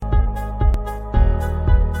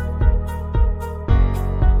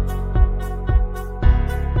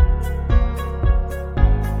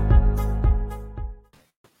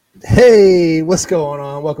Hey, what's going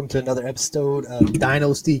on? Welcome to another episode of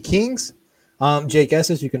Dynasty Kings. I'm Jake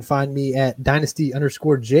Esses. You can find me at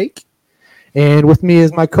Dynasty_Jake. And with me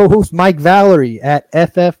is my co-host Mike Valerie at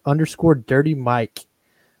FF_Dirty Mike.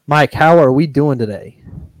 Mike, how are we doing today?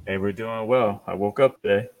 Hey, we're doing well. I woke up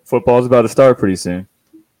today. Football's about to start pretty soon.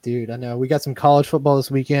 Dude, I know. We got some college football this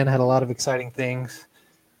weekend. Had a lot of exciting things.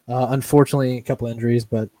 Unfortunately, a couple injuries,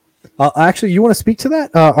 but actually, you want to speak to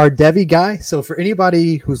that? Our Devy guy. So for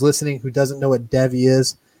anybody who's listening who doesn't know what Devy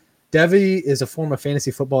is a form of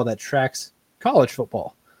fantasy football that tracks college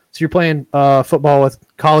football. So you're playing football with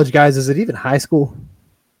college guys. Is it even high school?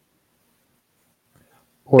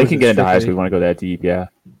 They can get into high school if you want to go that deep, yeah.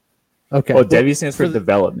 Okay. Well, Devy stands for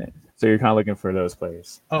development. So you're kind of looking for those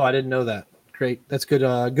players. Oh, I didn't know that. Great. That's good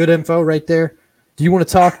good info right there. Do you want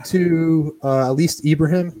to talk to at least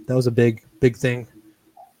Ibrahim? That was a big thing.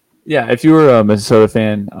 Yeah, if you were a Minnesota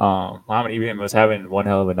fan, Mohamed Ibrahim was having one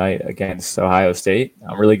hell of a night against Ohio State.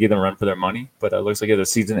 I'm really giving them a run for their money, but it looks like he has a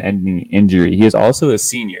season-ending injury. He is also a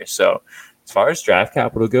senior, so as far as draft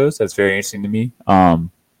capital goes, that's very interesting to me.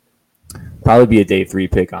 Probably be a day 3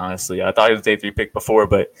 pick, honestly. I thought he was a day 3 pick before,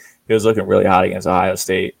 but he was looking really hot against Ohio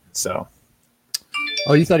State. So,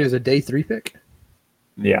 oh, you thought he was a day 3 pick?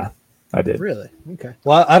 Yeah, I did. Really? Okay.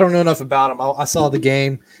 Well, I don't know enough about him. I saw the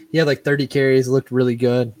game. He had like 30 carries, looked really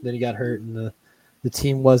good. Then he got hurt, and the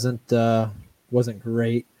team wasn't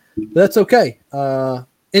great. But that's okay.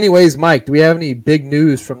 Anyways, Mike, do we have any big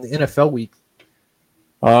news from the NFL week?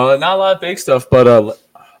 Not a lot of big stuff, but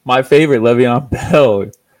my favorite, Le'Veon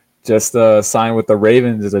Bell, just signed with the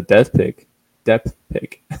Ravens as a depth pick. Depth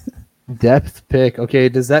pick. Okay.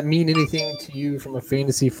 Does that mean anything to you from a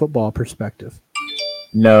fantasy football perspective?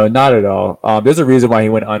 No, not at all. There's a reason why he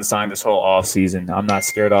went unsigned this whole offseason. I'm not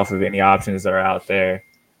scared off of any options that are out there.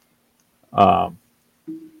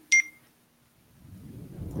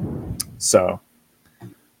 So,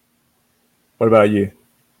 what about you?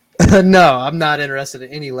 No, I'm not interested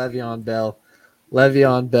in any Le'Veon Bell.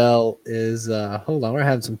 Le'Veon Bell is hold on, we're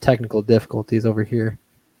having some technical difficulties over here.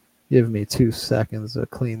 Give me 2 seconds to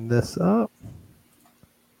clean this up.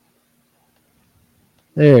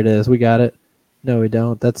 There it is. We got it. No, we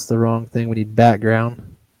don't. That's the wrong thing. We need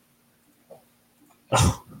background.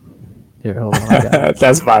 Oh. Here, hold on. I got it.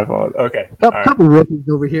 That's my fault. Okay. Couple rookies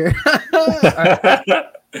over here. All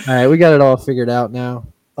right, we got it all figured out now.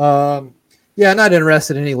 Yeah, not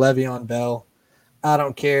interested in any Le'Veon Bell. I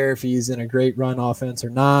don't care if he's in a great run offense or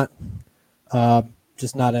not.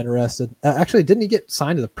 Just not interested. Actually, didn't he get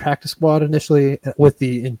signed to the practice squad initially with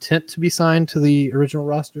the intent to be signed to the original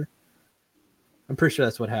roster? I'm pretty sure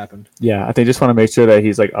that's what happened. Yeah, I think just want to make sure that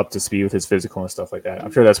he's like up to speed with his physical and stuff like that.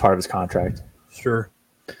 I'm sure that's part of his contract. Sure.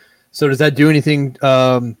 So does that do anything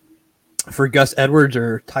for Gus Edwards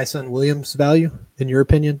or Tyson Williams' value, in your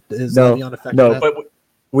opinion? Is Le'Veon affecting that? But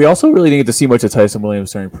we also really didn't get to see much of Tyson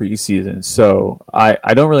Williams during preseason. So I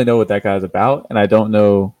don't really know what that guy's about, and I don't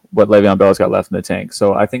know what Le'Veon Bell's got left in the tank.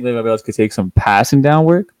 So I think Le'Veon Bell could take some passing down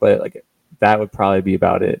work, but like that would probably be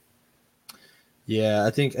about it. Yeah, I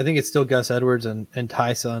think it's still Gus Edwards and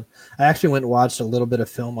Tyson. I actually went and watched a little bit of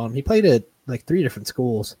film on him. He played at like 3 different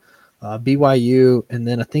schools, BYU, and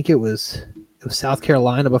then I think it was South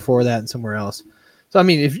Carolina before that and somewhere else. So, I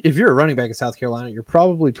mean, if you're a running back in South Carolina, you're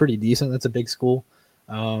probably pretty decent. That's a big school.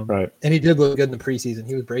 Right. And he did look good in the preseason.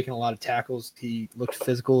 He was breaking a lot of tackles. He looked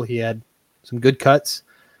physical. He had some good cuts.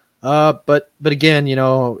 But again, you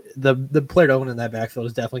know, the player to own in that backfield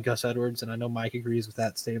is definitely Gus Edwards, and I know Mike agrees with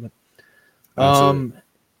that statement.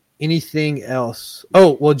 Anything else?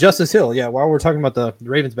 Oh, well, Justice Hill. Yeah, while we're talking about the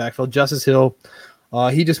Ravens backfield, Justice Hill,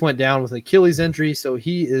 he just went down with an Achilles injury, so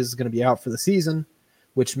he is going to be out for the season,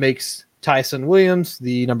 which makes Tyson Williams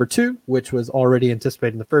the number 2, which was already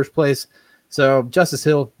anticipated in the first place. So Justice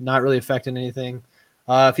Hill not really affecting anything.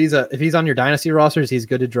 If he's on your dynasty rosters, he's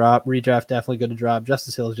good to drop. Redraft definitely good to drop.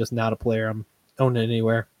 Justice Hill is just not a player I'm owning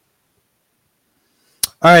anywhere.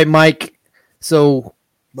 All right, Mike. So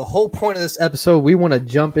the whole point of this episode, we want to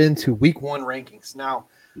jump into week 1 rankings. Now,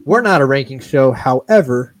 we're not a rankings show.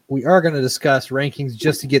 However, we are going to discuss rankings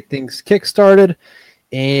just to get things kick-started.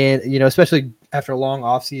 And, you know, especially after a long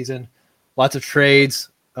offseason, lots of trades,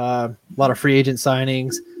 a lot of free agent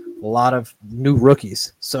signings, a lot of new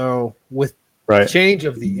rookies. So with the change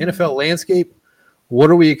of the NFL landscape, what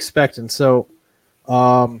are we expecting? So you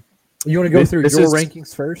want to go through your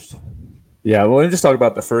rankings first? Yeah, well, we'll just talk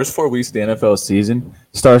about the first 4 weeks of the NFL season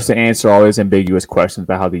starts to answer all these ambiguous questions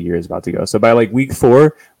about how the year is about to go. So by like week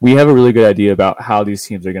 4, we have a really good idea about how these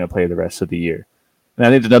teams are going to play the rest of the year. And I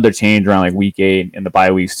think there's another change around like week 8 and the bye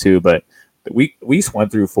weeks too, but weeks 1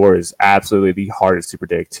 through 4 is absolutely the hardest to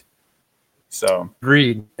predict. So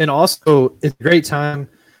agreed. And also, it's a great time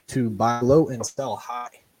to buy low and sell high.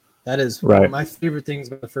 That is one of my favorite things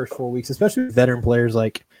about the first 4 weeks, especially with veteran players,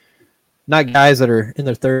 like not guys that are in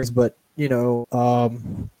their thirds, but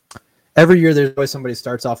every year there's always somebody who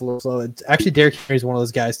starts off a little slow. It's actually Derrick Henry is one of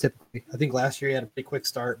those guys. Typically, I think last year he had a pretty quick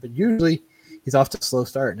start, but usually he's off to a slow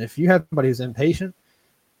start. And if you have somebody who's impatient,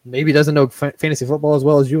 maybe doesn't know fantasy football as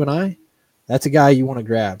well as you and I, that's a guy you want to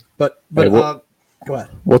grab. But go ahead.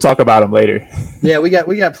 We'll talk about him later. Yeah, we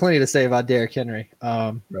got plenty to say about Derrick Henry.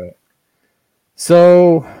 Right.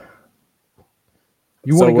 So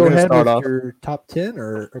you want to go ahead with off your top 10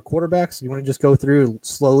 or quarterbacks? You want to just go through,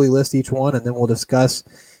 slowly list each one, and then we'll discuss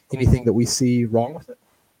anything that we see wrong with it?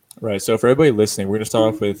 Right. So for everybody listening, we're going to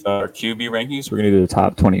start off with our QB rankings. We're going to do the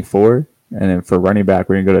top 24. And then for running back,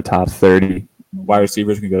 we're going to go to top 30. Wide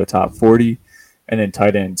receivers, we're going to go to top 40. And then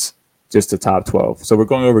tight ends, just the top 12. So we're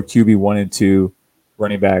going over QB 1 and 2,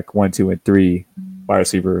 running back 1, 2, and 3, wide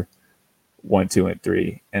receiver 1, 2, and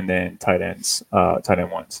 3, and then tight ends, tight end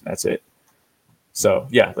ones. That's it. So,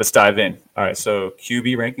 yeah, let's dive in. All right, so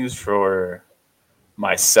QB rankings for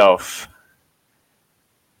myself.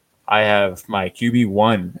 I have my QB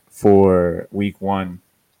 1 for week 1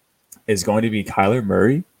 is going to be Kyler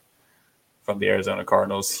Murray from the Arizona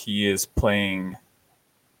Cardinals. He is playing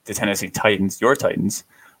the Tennessee Titans, your Titans.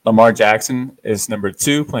 Lamar Jackson is number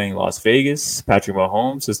 2, playing Las Vegas. Patrick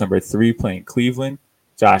Mahomes is number 3, playing Cleveland.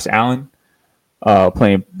 Josh Allen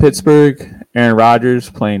playing Pittsburgh. Aaron Rodgers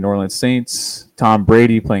playing New Orleans Saints. Tom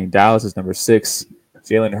Brady playing Dallas is number 6.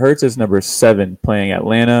 Jalen Hurts is number 7, playing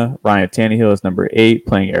Atlanta. Ryan Tannehill is number 8,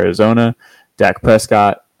 playing Arizona. Dak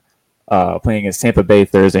Prescott playing against Tampa Bay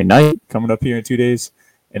Thursday night, coming up here in 2 days.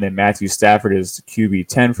 And then Matthew Stafford is QB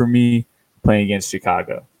 10 for me, playing against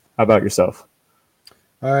Chicago. How about yourself?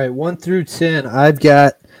 All right, 1 through 10. I've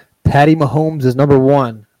got Patty Mahomes as number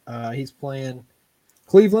 1. He's playing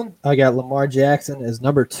Cleveland. I got Lamar Jackson as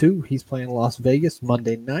number 2. He's playing Las Vegas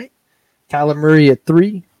Monday night. Kyler Murray at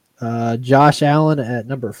 3. Josh Allen at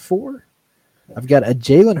number 4. I've got a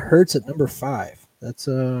Jalen Hurts at number 5. That's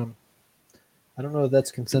I don't know if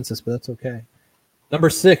that's consensus, but that's okay.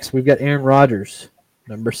 Number 6, we've got Aaron Rodgers.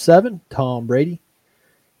 Number 7, Tom Brady.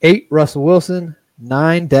 8, Russell Wilson.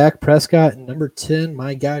 9, Dak Prescott. And number 10,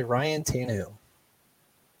 my guy, Ryan Tannehill.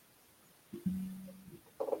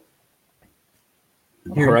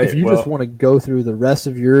 Here, if you just want to go through the rest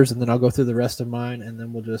of yours, and then I'll go through the rest of mine, and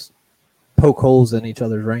then we'll just poke holes in each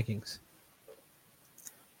other's rankings.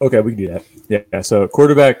 Okay, we can do that. Yeah, so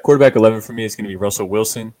quarterback 11 for me is going to be Russell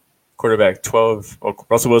Wilson. Quarterback 12,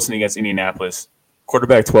 Russell Wilson against Indianapolis.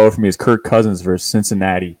 Quarterback 12 for me is Kirk Cousins versus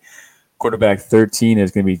Cincinnati. Quarterback 13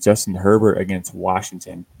 is going to be Justin Herbert against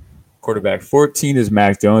Washington. Quarterback 14 is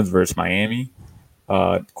Mac Jones versus Miami.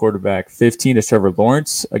 Quarterback 15 is Trevor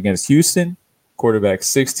Lawrence against Houston. Quarterback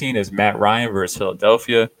 16 is Matt Ryan versus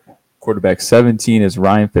Philadelphia. Quarterback 17 is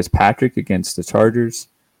Ryan Fitzpatrick against the Chargers.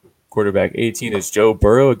 Quarterback 18 is Joe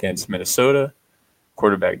Burrow against Minnesota.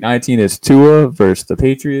 Quarterback 19 is Tua versus the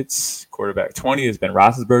Patriots. Quarterback 20 is Ben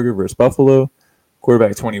Roethlisberger versus Buffalo.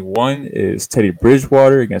 Quarterback 21 is Teddy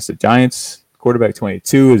Bridgewater against the Giants. Quarterback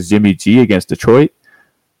 22 is Jimmy G against Detroit.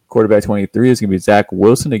 Quarterback 23 is going to be Zach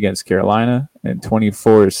Wilson against Carolina. And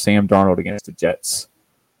 24 is Sam Darnold against the Jets.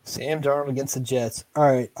 Sam Darnold against the Jets.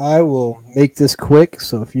 All right, I will make this quick.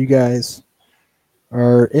 So if you guys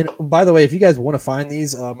are in, by the way, if you guys want to find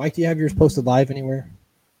these, Mike, do you have yours posted live anywhere?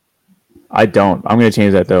 I don't. I'm going to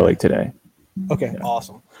change that though, like today. Okay, yeah.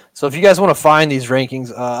 Awesome. So if you guys want to find these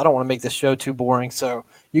rankings, I don't want to make this show too boring. So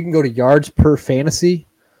you can go to yards per fantasy.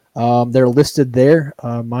 They're listed there.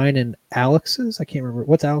 Mine and Alex's. I can't remember.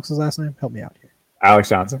 What's Alex's last name? Help me out here. Alex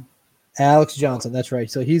Johnson. Alex Johnson. That's right.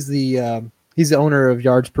 So he's the owner of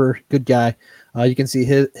Yards Per. Good guy. You can see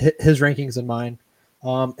his rankings and mine.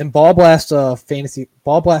 And Ball Blast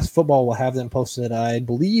Football will have them posted, I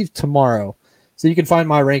believe, tomorrow. So you can find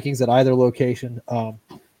my rankings at either location.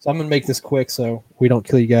 So I'm going to make this quick so we don't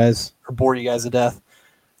kill you guys or bore you guys to death.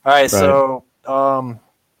 All right. So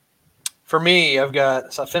for me,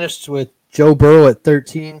 I finished with Joe Burrow at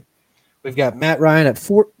 13. We've got Matt Ryan at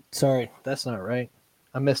 4. Sorry, that's not right.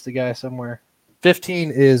 I missed a guy somewhere. 15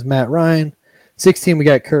 is Matt Ryan. 16, we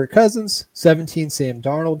got Kirk Cousins. 17, Sam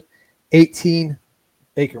Darnold. 18,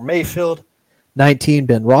 Baker Mayfield. 19,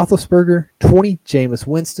 Ben Roethlisberger. 20, Jameis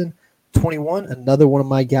Winston. 21, another one of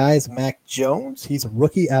my guys, Mac Jones. He's a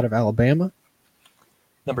rookie out of Alabama.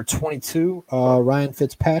 Number 22, Ryan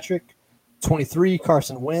Fitzpatrick. 23,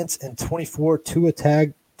 Carson Wentz. And 24, Tua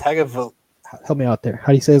Tagovailoa. Help me out there. How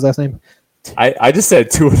do you say his last name? I just said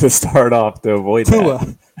Tua to start off to avoid Tua,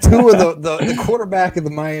 the quarterback of the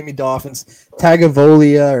Miami Dolphins,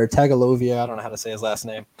 Tagovailoa. I don't know how to say his last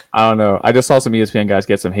name. I don't know. I just saw some ESPN guys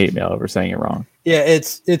get some hate mail over saying it wrong. Yeah,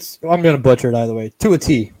 it's. I'm gonna butcher it either way. Tua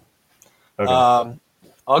T. Okay.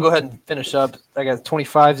 I'll go ahead and finish up. I got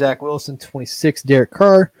 25, Zach Wilson, 26, Derek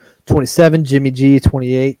Carr, 27, Jimmy G,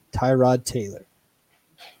 28, Tyrod Taylor.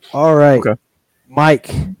 All right, Okay.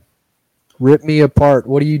 Mike, rip me apart.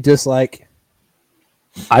 What do you dislike?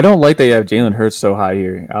 I don't like that you have Jalen Hurts so high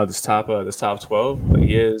here out of this top 12, but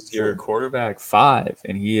he is your quarterback 5,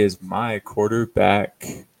 and he is my quarterback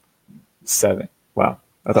 7. Wow,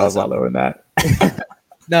 I thought it was a lot lower than that.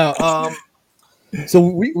 No, so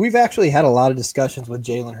we've actually had a lot of discussions with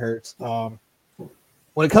Jalen Hurts.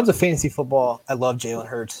 When it comes to fantasy football, I love Jalen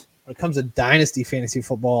Hurts. When it comes to dynasty fantasy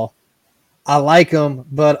football, I like him,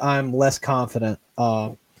 but I'm less confident.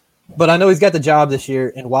 But I know he's got the job this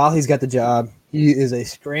year, and while he's got the job, he is a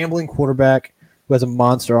scrambling quarterback who has a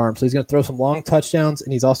monster arm. So he's going to throw some long touchdowns,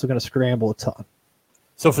 and he's also going to scramble a ton.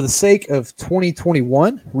 So for the sake of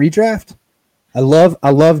 2021 redraft, I love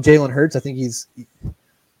Jalen Hurts. I think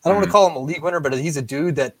I don't want to call him a league winner, but he's a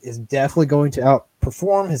dude that is definitely going to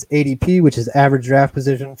outperform his ADP, which is average draft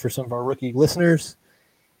position for some of our rookie listeners.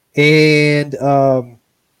 And I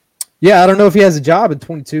don't know if he has a job in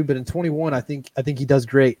 22, but in 21, I think he does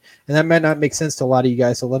great. And that might not make sense to a lot of you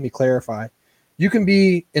guys, so let me clarify. You can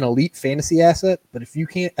be an elite fantasy asset, but if you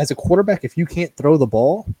can't, as a quarterback, if you can't throw the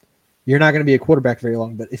ball, you're not going to be a quarterback very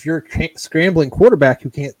long. But if you're a scrambling quarterback who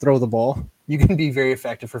can't throw the ball, you can be very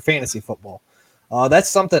effective for fantasy football. That's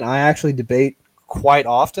something I actually debate quite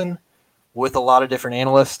often with a lot of different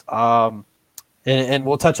analysts. And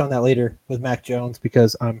we'll touch on that later with Mac Jones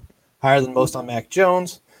because I'm higher than most on Mac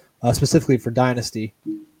Jones, specifically for Dynasty.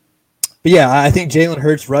 But yeah, I think Jalen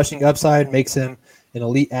Hurts' rushing upside makes him an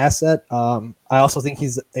elite asset. I also think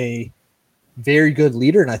he's a very good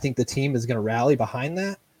leader, and I think the team is going to rally behind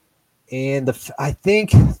that. And I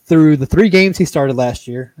think through the 3 games he started last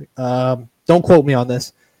year, don't quote me on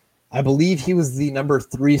this, I believe he was the number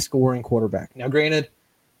 3 scoring quarterback. Now, granted,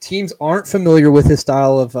 teams aren't familiar with his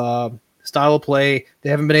style of play. They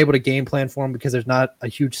haven't been able to game plan for him because there's not a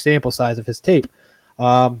huge sample size of his tape.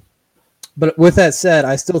 But with that said,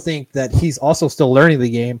 I still think that he's also still learning the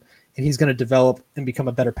game, and he's going to develop and become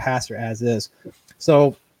a better passer as is.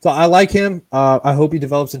 So I like him. I hope he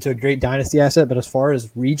develops into a great dynasty asset. But as far as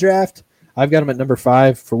redraft, I've got him at number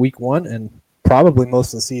 5 for week 1 and probably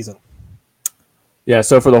most of the season. Yeah,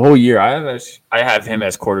 so for the whole year, I have him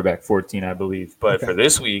as quarterback 14, I believe. But for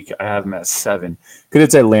this week, I have him at 7 because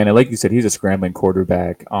it's Atlanta. Like you said, he's a scrambling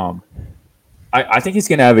quarterback. I think he's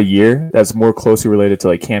going to have a year that's more closely related to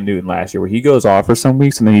like Cam Newton last year, where he goes off for some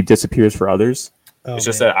weeks and then he disappears for others. It's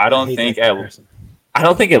just that I don't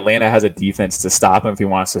think Atlanta has a defense to stop him if he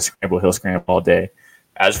wants to scramble. He'll scramble all day.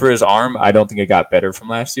 As for his arm, I don't think it got better from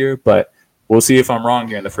last year, but we'll see if I'm wrong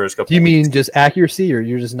here in the first couple. Do you mean just accuracy, or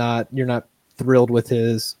you're not thrilled with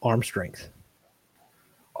his arm strength?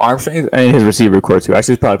 Arm strength and his receiver core too. I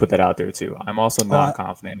should probably put that out there too. I'm also not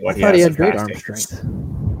confident in what he has. He had great arm strength.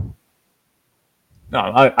 No,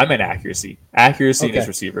 I meant accuracy. Accuracy in his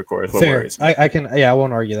receiver core is what worries me. I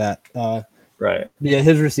won't argue that. Right. Yeah,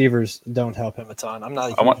 his receivers don't help him a ton. I'm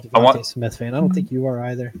not a huge Devontae Smith fan. I don't think you are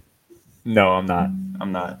either. No, I'm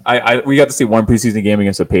not. We got to see one preseason game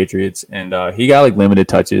against the Patriots, and he got like limited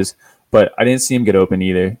touches, but I didn't see him get open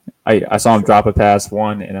either. I saw him drop a pass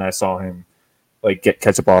one, and then I saw him like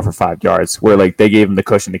catch a ball for 5 yards, where like they gave him the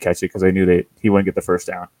cushion to catch it because they knew he wouldn't get the first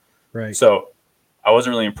down. Right. So I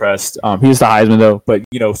wasn't really impressed. He's the Heisman though, but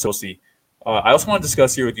so we'll see. I also want to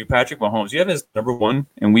discuss here with you Patrick Mahomes. You have his number 1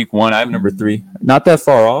 in week 1. I have number 3. Not that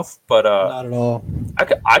far off, but not at all.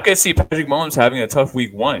 I could see Patrick Mahomes having a tough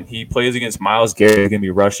week 1. He plays against Myles Garrett. He's going to be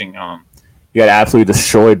rushing. He got absolutely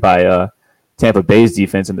destroyed by Tampa Bay's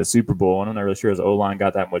defense in the Super Bowl, and I'm not really sure his O-line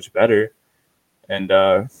got that much better. And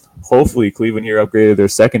hopefully Cleveland here upgraded their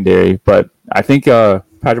secondary, but I think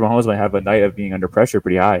Patrick Mahomes might have a night of being under pressure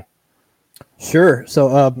pretty high. Sure.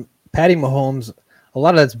 So Patty Mahomes, a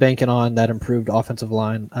lot of that's banking on that improved offensive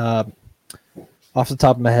line. Off the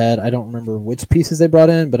top of my head, I don't remember which pieces they brought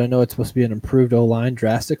in, but I know it's supposed to be an improved O-line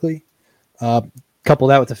drastically. Couple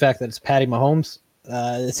that with the fact that it's Patty Mahomes,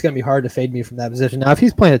 it's going to be hard to fade me from that position. Now, if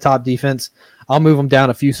he's playing a top defense, I'll move him down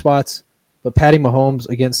a few spots. But Patty Mahomes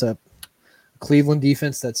against a Cleveland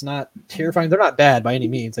defense that's not terrifying. They're not bad by any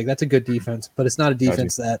means. Like, that's a good defense, but it's not a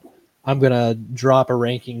defense that I'm going to drop a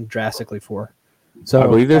ranking drastically for. So I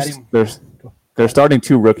believe they're starting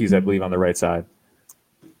 2 rookies, I believe, on the right side.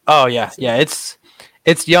 Oh, yeah. Yeah,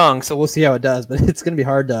 it's young, so we'll see how it does. But it's going to be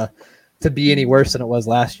hard to be any worse than it was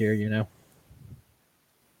last year,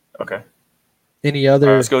 Okay. Any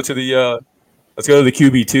other? Let's go to the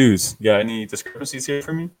QB2s. You got any discrepancies here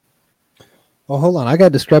for me? Oh, hold on. I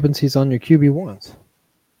got discrepancies on your QB1s.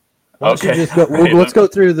 Why don't you Okay. just go? Let's go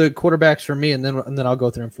through the quarterbacks for me, and then I'll go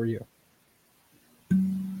through them for you.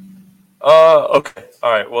 Okay.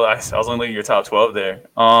 All right. Well, I was only looking at your top 12 there.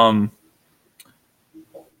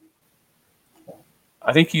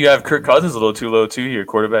 I think you have Kirk Cousins a little too low too here.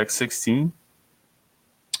 Quarterback 16.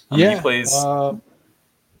 Yeah. He plays.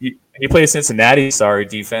 He plays Cincinnati. Sorry,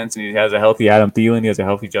 defense, and he has a healthy Adam Thielen. He has a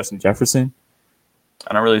healthy Justin Jefferson.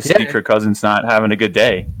 I don't really see Kirk Cousins not having a good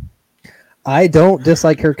day. I don't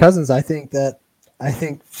dislike Kirk Cousins. I think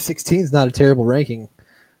 16 is not a terrible ranking.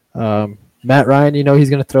 Matt Ryan, he's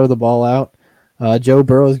going to throw the ball out. Joe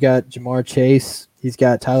Burrow's got Jamar Chase. He's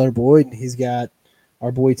got Tyler Boyd, and he's got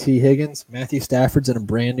our boy T. Higgins. Matthew Stafford's in a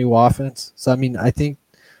brand new offense. So, I think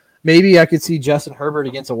maybe I could see Justin Herbert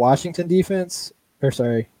against a Washington defense.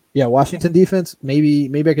 Washington defense. Maybe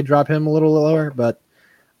I could drop him a little lower, but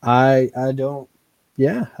I don't.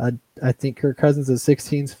 Yeah, I think Kirk Cousins at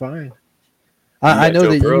 16 is fine. I know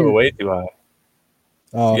Joe that Burrow way too high.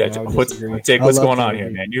 Oh, yeah, no, what's going on here,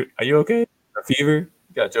 man? Are you okay? A fever?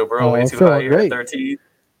 You got Joe Burrow way too high here at 13.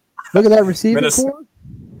 Look at that receiver core.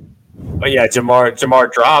 Oh yeah,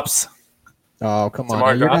 Jamar drops. Oh, come on.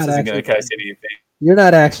 Jamar drops isn't going to catch anything. You're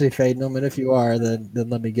not actually fading him, and if you are, then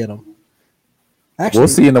let me get him. Actually, we'll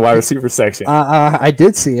see in the wide receiver section. I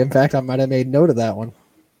did see. In fact, I might have made note of that one.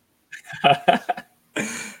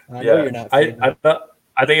 I know you're not fading him.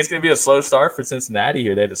 I think it's going to be a slow start for Cincinnati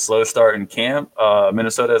here. They had a slow start in camp.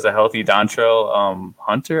 Minnesota has a healthy Dontrell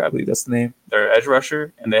Hunter, I believe that's the name, their edge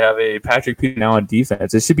rusher, and they have a Patrick Peterson now on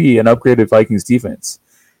defense. It should be an upgraded Vikings defense.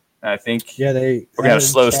 And I think we're going to have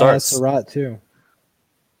slow starts. Surratt too.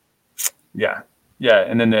 Yeah,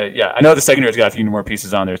 and then I know the secondary's got a few more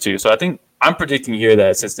pieces on there too. So I think I'm predicting here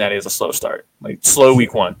that Cincinnati is a slow start, like slow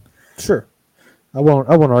week one. Sure, I won't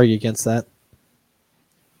argue against that.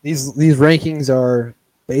 These rankings are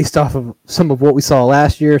based off of some of what we saw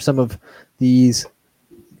last year, some of these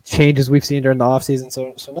changes we've seen during the offseason,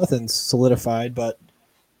 so nothing's solidified. But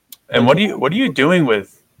what are you doing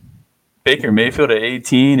with Baker Mayfield at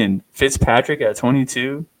 18 and Fitzpatrick at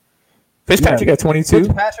 22? Fitzpatrick at 22?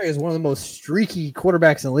 Fitzpatrick is one of the most streaky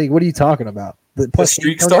quarterbacks in the league. What are you talking about? The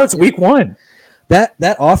streak starts week one. That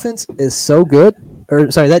offense is so good,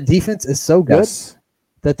 that defense is so good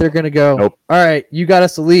that they're going to go, All right, you got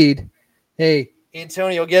us a lead. Hey,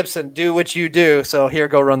 Antonio Gibson, do what you do. So here,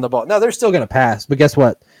 go run the ball. No, they're still going to pass. But guess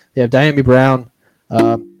what? They have Diami Brown.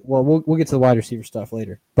 We'll get to the wide receiver stuff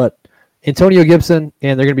later. But Antonio Gibson,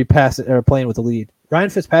 and they're going to be playing with the lead. Ryan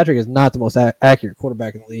Fitzpatrick is not the most accurate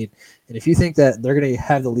quarterback in the league. And if you think that they're going to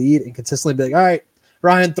have the lead and consistently be like, all right,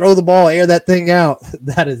 Ryan, throw the ball, air that thing out,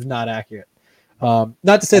 that is not accurate. Not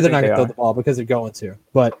to say they're not going to throw the ball because they're going to,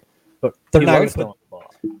 but they're not going to throw the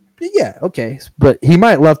ball. Yeah, okay. But he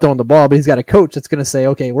might love throwing the ball, but he's got a coach that's going to say,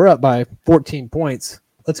 okay, we're up by 14 points.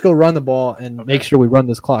 Let's go run the ball and make sure we run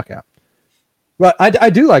this clock out. But I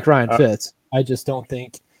do like Ryan Fitz. I just don't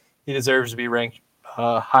think he deserves to be ranked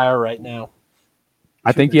higher right now.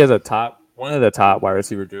 I think he has one of the top wide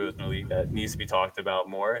receiver duos in the league that needs to be talked about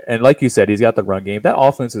more. And like you said, he's got the run game. That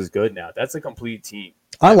offense is good now. That's a complete team.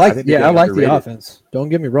 I like the offense. Don't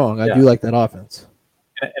get me wrong. I do like that offense.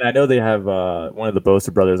 And I know they have one of the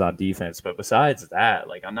Bosa brothers on defense, but besides that,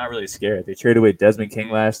 I'm not really scared. They traded away Desmond King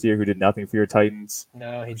last year, who did nothing for your Titans.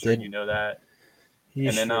 No, he didn't. Sure you know that.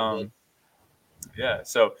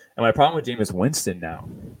 So, and my problem with Jameis Winston now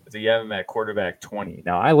is that you have him at quarterback 20.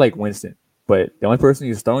 Now, I like Winston, but the only person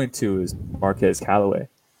he's throwing to is Marquez Callaway.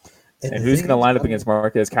 And who's going to line up against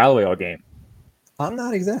Marquez Callaway all game? I'm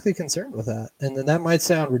not exactly concerned with that. And then that might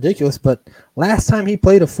sound ridiculous, but last time he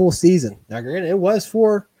played a full season, now granted, it was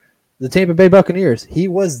for the Tampa Bay Buccaneers. He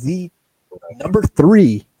was the number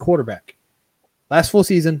 3 quarterback. Last full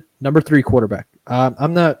season, number 3 quarterback. I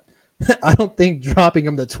don't think dropping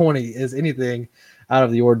him to 20 is anything out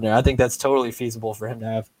of the ordinary. I think that's totally feasible for him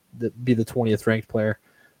to be the 20th ranked player.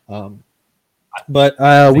 But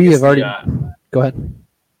we have already. Go ahead.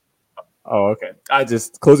 Oh, okay.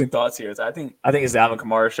 Closing thoughts here. I think it's the Alvin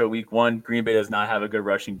Kamara show week one. Green Bay does not have a good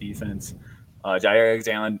rushing defense.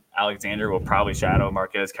 Jair Alexander will probably shadow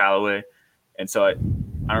Marquez Callaway. And so I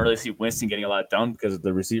don't really see Winston getting a lot done because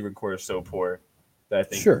the receiving core is so poor that I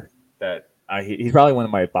think that he's probably one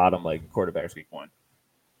of my bottom quarterbacks week one.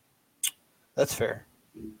 That's fair.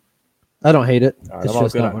 I don't hate it. Right, it's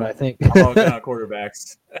just not what I think. I'm all good on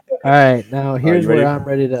quarterbacks. All right, now here's where I'm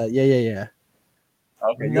ready to. Yeah.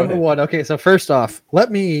 Okay, number one. Okay, so first off,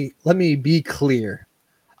 let me be clear.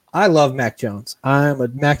 I love Mac Jones. I'm a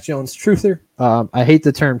Mac Jones truther. I hate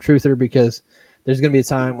the term truther because there's going to be a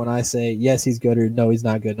time when I say, yes, he's good or no, he's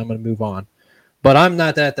not good, and I'm going to move on. But I'm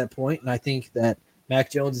not at that point, and I think that Mac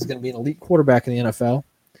Jones is going to be an elite quarterback in the NFL.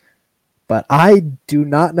 But I do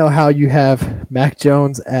not know how you have Mac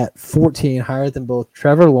Jones at 14 higher than both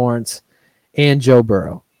Trevor Lawrence and Joe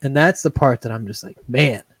Burrow. And that's the part that I'm just like,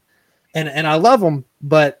 man. And I love him,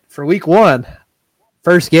 but for week one,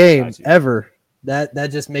 first game ever, that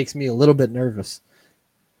just makes me a little bit nervous.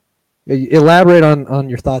 Elaborate on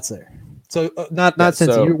your thoughts there. So not Cincy.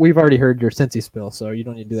 So, we've already heard your Cincy spill, so you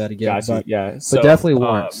don't need to do that again. But definitely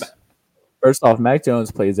Lawrence. First off, Mac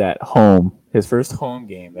Jones plays at home. His first home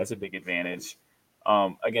game. That's a big advantage.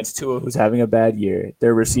 Against Tua, who's having a bad year.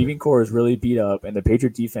 Their receiving core is really beat up, and the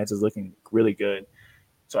Patriot defense is looking really good.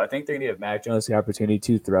 So I think they're going to give Mac Jones the opportunity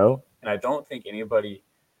to throw. And I don't think anybody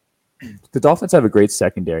 – the Dolphins have a great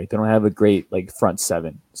secondary. They don't have a great front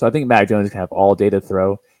seven. So I think Mac Jones can have all day to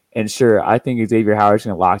throw. And sure, I think Xavier Howard's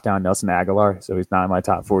going to lock down Nelson Aguilar, so he's not in my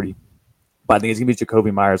top 40. But I think it's going to be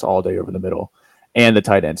Jacoby Myers all day over the middle. And the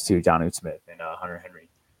tight ends too, Jonnu Smith and Hunter Henry.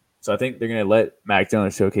 So I think they're going to let Mac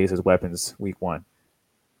Jones showcase his weapons week one.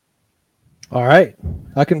 All right.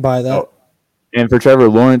 I can buy that. And for Trevor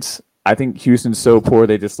Lawrence, I think Houston's so poor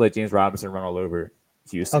they just let James Robinson run all over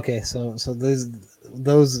Houston. Okay, so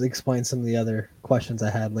those explain some of the other questions I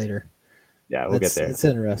had later. Yeah, we'll get there. It's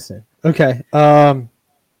interesting. Okay.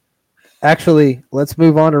 Actually, let's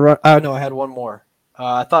move on to – oh, no, I had one more.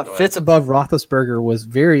 I thought Fitz above Roethlisberger was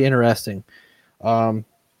very interesting.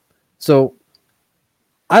 So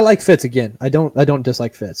I like Fitz again. I don't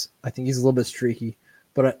dislike Fitz. I think he's a little bit streaky,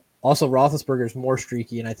 but also Roethlisberger is more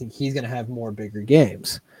streaky, and I think he's going to have more bigger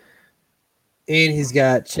games. And he's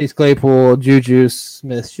got Chase Claypool, Juju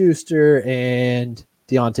Smith-Schuster, and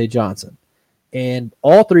Deontay Johnson. And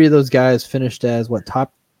all three of those guys finished as,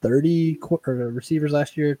 top 30 receivers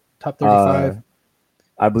last year? Top 35?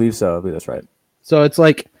 I believe so. I believe that's right. So it's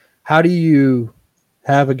like, how do you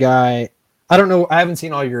have a guy – I don't know. I haven't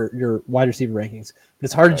seen all your wide receiver rankings, but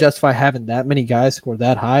it's hard to justify having that many guys score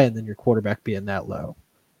that high and then your quarterback being that low.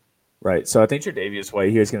 Right. So I think Tre'Davious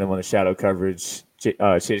White here is going to want the shadow coverage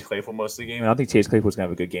Chase Claypool most of the game. And I don't think Chase Claypool's going to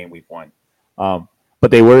have a good game week one. But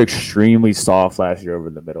they were extremely soft last year over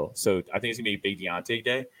the middle. So I think it's going to be a big Deontay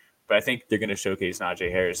day. But I think they're going to showcase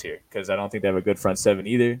Najee Harris here because I don't think they have a good front seven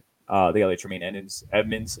either. They got Tremaine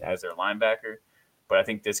Edmonds as their linebacker. But I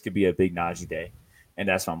think this could be a big Najee day. And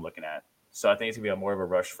that's what I'm looking at. So I think it's going to be more of a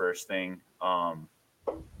rush first thing.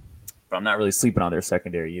 But I'm not really sleeping on their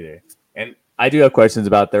secondary either. And I do have questions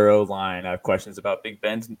about their O-line. I have questions about Big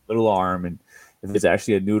Ben's little arm and if it's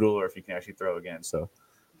actually a noodle or if he can actually throw again. So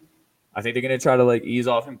I think they're going to try to ease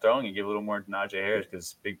off him throwing and give a little more to Najee Harris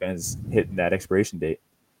because Big Ben's hitting that expiration date.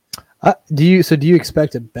 Do you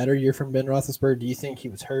expect a better year from Ben Roethlisberger? Do you think he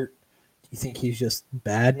was hurt? Do you think he's just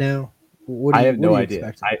bad now? I have no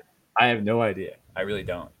idea. I have no idea. I really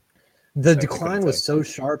don't. The decline was so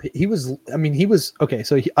sharp. He was okay.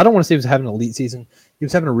 So I don't want to say he was having an elite season. He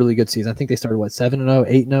was having a really good season. I think they started 7-0,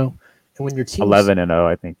 8-0, and when your team 11-0,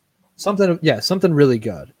 I think something really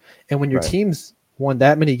good. And when your teams won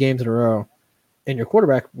that many games in a row, and your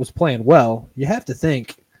quarterback was playing well, you have to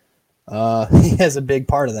think he has a big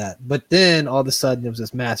part of that. But then all of a sudden there was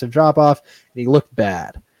this massive drop off, and he looked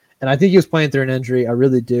bad. And I think he was playing through an injury. I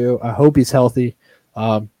really do. I hope he's healthy.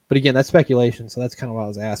 But again, that's speculation, so that's kind of what I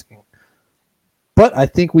was asking. But I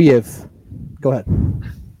think we have – go ahead.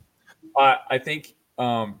 I think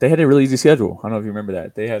they had a really easy schedule. I don't know if you remember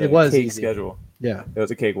that. They had a cake schedule. Yeah. It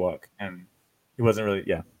was a cakewalk, and it wasn't really –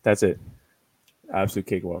 yeah, that's it. Absolute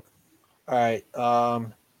cakewalk. All right.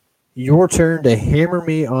 Your turn to hammer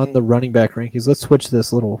me on the running back rankings. Let's switch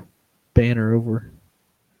this little banner over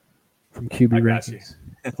from QB rankings.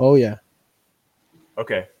 Oh, yeah.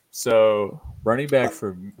 Okay. So running back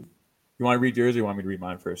for – you want to read yours or you want me to read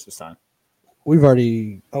mine first this time? We've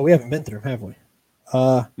already – we haven't been through them, have we?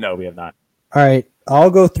 No, we have not. All right.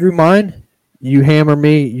 I'll go through mine. You hammer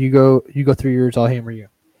me. You go through yours. I'll hammer you.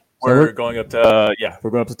 We're going up to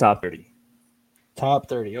we're going up to top 30. Top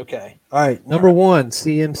 30. Okay. All right. Number 1,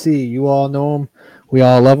 CMC. You all know him. We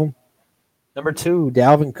all love him. Number 2,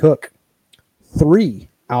 Dalvin Cook. 3,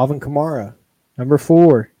 Alvin Kamara. Number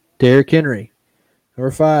 4, Derrick Henry.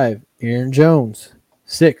 Number 5, Aaron Jones.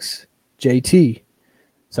 6, Jonathan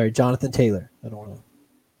Taylor. I don't want to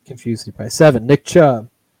confuse you. 7, Nick Chubb.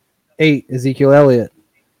 8, Ezekiel Elliott.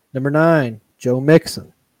 Number 9, Joe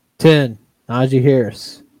Mixon. 10, Najee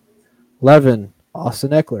Harris. 11,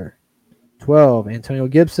 Austin Eckler. 12, Antonio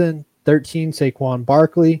Gibson. 13, Saquon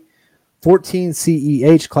Barkley. 14,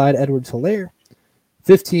 CEH, Clyde Edwards-Helaire.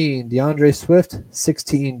 15, DeAndre Swift.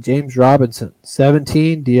 16, James Robinson.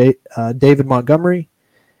 17, David Montgomery.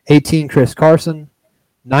 18, Chris Carson.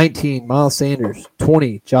 19, Miles Sanders.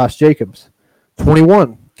 20, Josh Jacobs.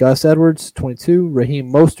 21, Gus Edwards. 22,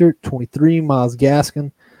 Raheem Mostert. 23, Myles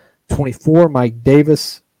Gaskin. 24, Mike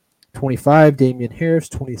Davis. 25, Damian Harris.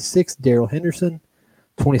 26, Darrell Henderson.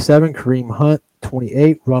 27, Kareem Hunt.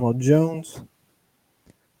 28, Ronald Jones.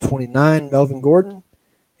 29, Melvin Gordon.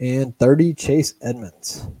 And 30, Chase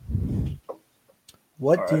Edmonds.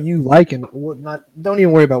 What do you like and what not? Don't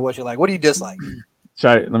even worry about what you like. What do you dislike?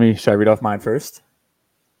 Should I read off mine first?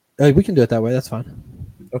 We can do it that way. That's fine.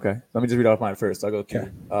 Okay, let me just read off mine first. I'll go through.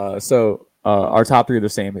 So our top three are the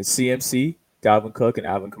same. It's CMC, Dalvin Cook, and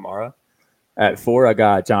Alvin Kamara. At 4, I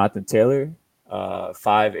got Jonathan Taylor.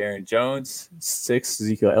 5, Aaron Jones. 6,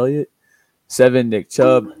 Ezekiel Elliott. 7, Nick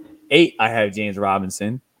Chubb. 8, I have James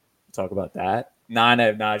Robinson. We'll talk about that. 9, I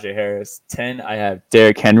have Najee Harris. 10, I have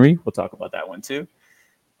Derrick Henry. We'll talk about that one too.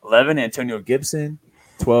 11, Antonio Gibson.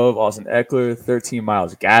 12, Austin Eckler. 13,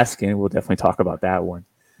 Myles Gaskin. We'll definitely talk about that one.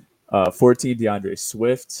 14, DeAndre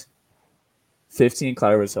Swift. 15,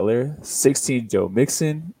 Clyde Edwards-Helaire. 16, Joe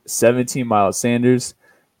Mixon. 17, Miles Sanders.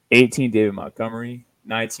 18, David Montgomery.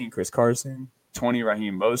 19, Chris Carson. 20,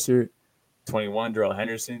 Raheem Mostert. 21, Darrell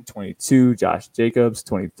Henderson. 22, Josh Jacobs.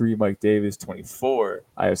 23, Mike Davis. 24,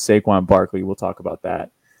 I have Saquon Barkley. We'll talk about that.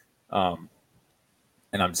 And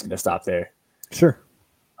I'm just going to stop there. Sure.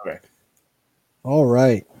 Okay. All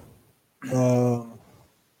right. I'll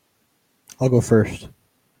go first.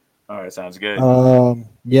 All right, sounds good.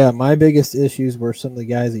 Yeah, my biggest issues were some of the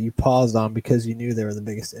guys that you paused on because you knew they were the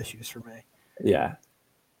biggest issues for me. Yeah.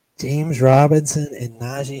 James Robinson and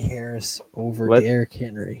Najee Harris over Derrick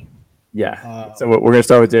Henry. Yeah. So we're going to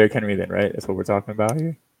start with Derrick Henry then, right? That's what we're talking about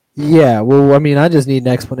here. Yeah. Well, I mean, I just need an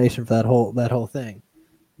explanation for that whole thing.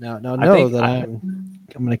 Now I'm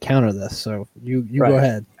going to counter this. So you go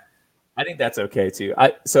ahead. I think that's okay too.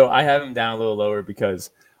 I have him down a little lower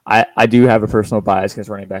because I do have a personal bias against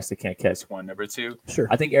running backs that can't catch one. Number 2, sure.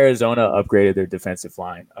 I think Arizona upgraded their defensive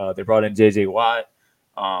line. They brought in J.J. Watt.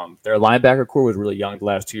 Their linebacker core was really young the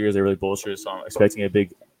last 2 years. They really bolstered, so I'm expecting a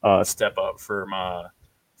big step up from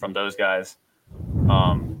those guys.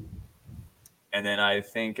 And then I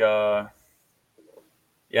think,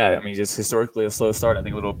 just historically a slow start. I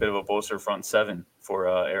think a little bit of a bolster front 7 for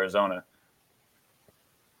Arizona.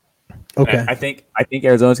 Okay. And I think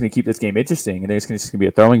Arizona's going to keep this game interesting, and it's just going to be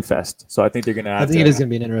a throwing fest. So I think they're going to. I think it is going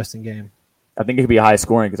to be an interesting game. I think it could be high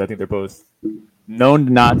scoring because I think they're both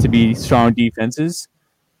known not to be strong defenses.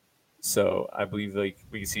 So I believe we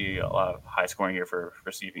can see a lot of high scoring here for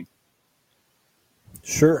receiving.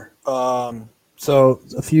 Sure. So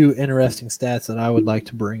a few interesting stats that I would like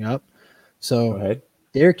to bring up. So go ahead.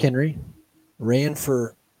 Derrick Henry ran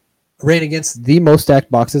against the most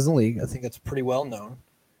stacked boxes in the league. I think that's pretty well known.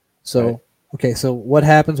 So, right. Okay, so what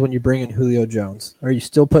happens when you bring in Julio Jones? Are you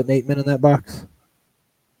still putting 8 men in that box?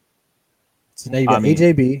 So now you've got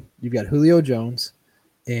AJB, you've got Julio Jones,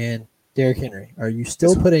 and Derrick Henry. Are you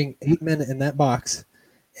still putting 8 men in that box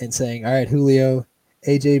and saying, all right, Julio,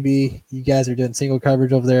 AJB, you guys are doing single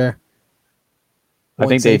coverage over there? I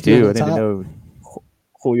think they do. I think they know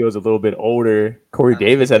Julio's a little bit older. Corey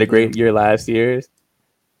Davis had a great year last year.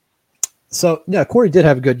 So, yeah, Corey did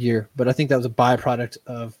have a good year, but I think that was a byproduct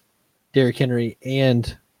of Derrick Henry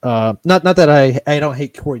and not that I don't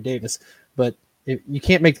hate Corey Davis, but you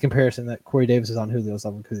can't make the comparison that Corey Davis is on Julio's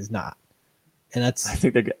level because he's not. And that's I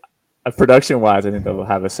think they're production-wise, I think they'll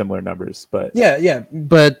have a similar numbers, but yeah.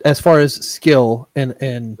 But as far as skill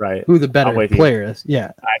and right. who the better player is,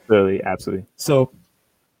 yeah, absolutely. So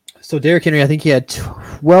Derrick Henry, I think he had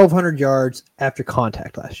 1,200 yards after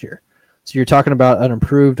contact last year. So you're talking about an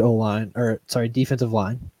improved defensive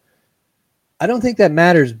line. I don't think that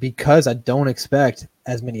matters because I don't expect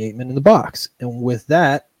as many 8 men in the box. And with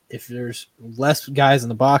that, if there's less guys in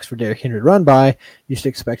the box for Derrick Henry to run by, you should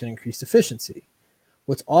expect an increased efficiency.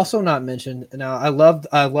 What's also not mentioned, now I loved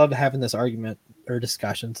having this argument or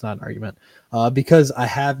discussion, it's not an argument, because I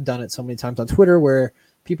have done it so many times on Twitter where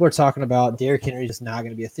people are talking about Derrick Henry is not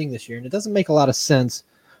going to be a thing this year. And it doesn't make a lot of sense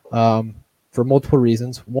for multiple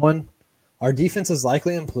reasons. One, our defense is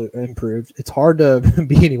likely improved. It's hard to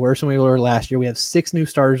be any worse than we were last year. We have 6 new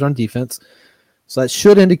starters on defense. So that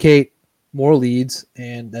should indicate more leads,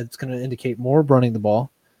 and that's going to indicate more running the ball.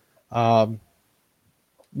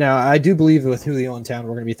 Now, I do believe with Julio in town,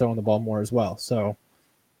 we're going to be throwing the ball more as well. So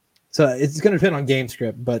it's going to depend on game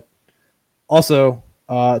script. But also,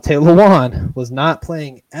 Taylor Lewan was not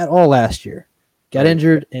playing at all last year. Got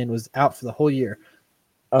injured and was out for the whole year.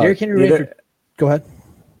 Derrick Henry ran for – go ahead.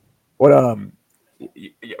 What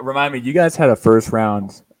Remind me, you guys had a first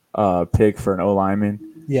round pick for an O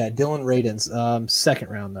lineman. Yeah, Dylan Radins. Second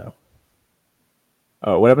round though.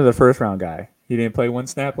 What happened to the first round guy? He didn't play one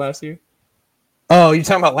snap last year. Oh, you're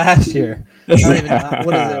talking about last year? I don't even know,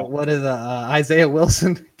 what is it? What is Isaiah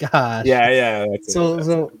Wilson? Gosh. Yeah.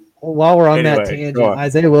 So while we're on that Anyway, tangent,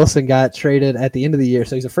 Isaiah Wilson got traded at the end of the year.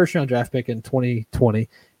 So he's a first round draft pick in 2020.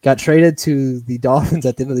 Got traded to the Dolphins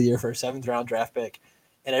at the end of the year for a 7th round draft pick.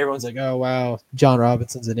 And everyone's like, "Oh wow, John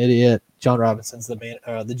Robinson's an idiot. John Robinson's the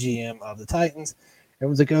GM of the Titans."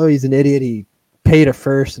 Everyone's like, "Oh, he's an idiot. He paid a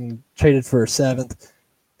first and traded for a 7th."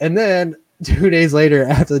 And then 2 days later,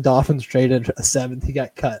 after the Dolphins traded a 7th, he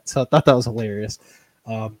got cut. So I thought that was hilarious.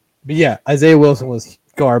 But yeah, Isaiah Wilson was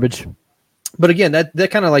garbage. But again,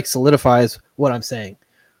 that kind of like solidifies what I'm saying.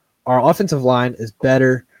 Our offensive line is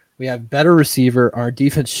better. We have better receiver. Our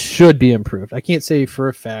defense should be improved. I can't say for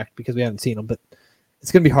a fact because we haven't seen them, but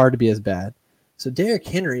it's going to be hard to be as bad. So Derrick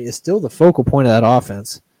Henry is still the focal point of that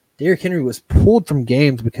offense. Derrick Henry was pulled from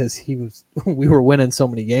games because we were winning so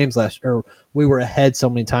many games we were ahead so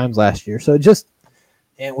many times last year. So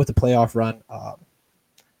and with the playoff run,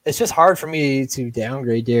 it's just hard for me to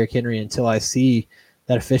downgrade Derrick Henry until I see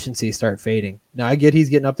that efficiency start fading. Now I get he's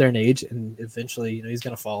getting up there in age and eventually, he's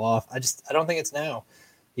going to fall off. I don't think it's now.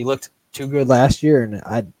 He looked too good last year and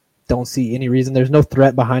I don't see any reason. There's no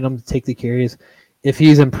threat behind him to take the carries. If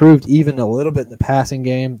he's improved even a little bit in the passing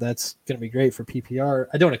game, that's going to be great for PPR.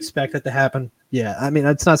 I don't expect that to happen. Yeah, I mean,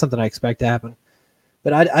 it's not something I expect to happen.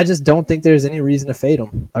 But I just don't think there's any reason to fade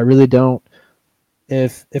him. I really don't.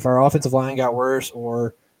 If our offensive line got worse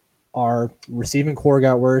or our receiving core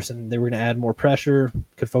got worse and they were going to add more pressure,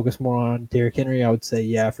 could focus more on Derrick Henry, I would say,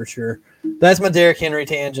 yeah, for sure. That's my Derrick Henry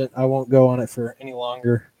tangent. I won't go on it for any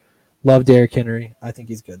longer. Love Derrick Henry. I think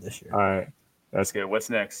he's good this year. All right. That's good.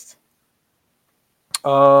 What's next?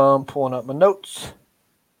 Pulling up my notes.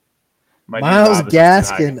 Myles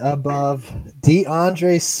Gaskin above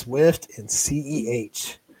DeAndre Swift and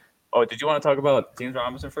CEH. Oh, did you want to talk about James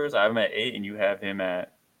Robinson first? I have him at 8, and you have him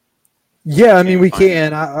at. Yeah, I mean we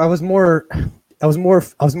can. I was more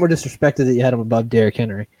disrespected that you had him above Derrick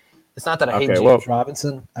Henry. It's not that I hate James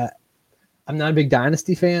Robinson. I'm not a big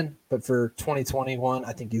dynasty fan, but for 2021,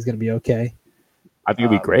 I think he's going to be okay. I think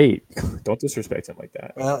it'll be great. Don't disrespect him like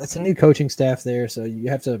that. Well, it's a new coaching staff there, so you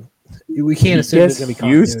have to. We can't assume there's going to be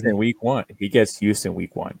continuity. Houston week 1. He gets Houston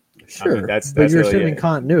week 1. Sure, I mean, that's but you're really assuming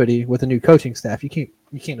continuity with a new coaching staff. You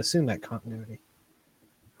can't assume that continuity.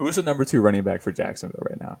 Who's the number 2 running back for Jacksonville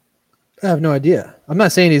right now? I have no idea. I'm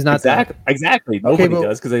not saying he's not exactly. Nobody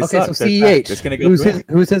does because they suck. So CEH.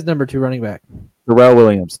 Who's his number 2 running back? Darrell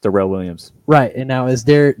Williams. Right, and now is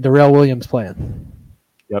Darrell Williams playing?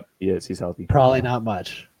 Yep, he is. He's healthy. Probably not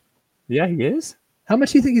much. Yeah, he is. How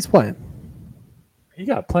much do you think he's playing? He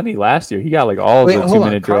got plenty last year. He got like all of the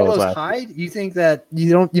 2-minute drills last. Hyde? You think that you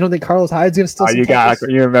don't think Carlos Hyde's going to still?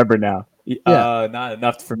 You remember now. Yeah. Not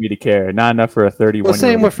enough for me to care. Not enough for a 31. Well,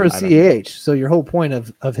 same with for CEH. So your whole point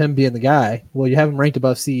of him being the guy. Well, you have him ranked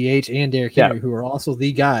above CEH and Derrick Henry, who are also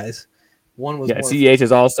the guys. One was CEH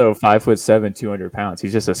is also 5'7", 200 pounds.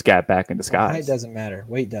 He's just a scat back in disguise. Height doesn't matter.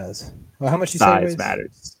 Weight does. Well, how much you say size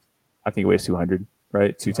matters? I think he weighs 200,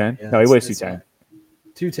 right? 210? No, he weighs 210.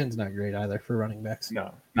 210's not great either for running backs.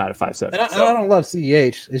 No, not a 5'7". And I don't love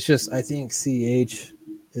CEH. It's just I think CEH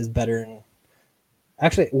is better.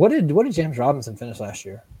 Actually, what did James Robinson finish last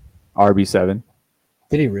year? RB7.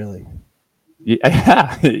 Did he really? Yeah.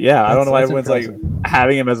 I don't know why everyone's impressive. Like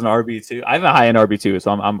having him as an RB2. I have a high end RB2,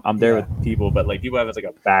 so I'm there with people, but like people have it as like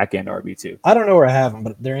a back end RB2. I don't know where I have him,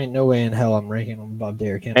 but there ain't no way in hell I'm ranking him above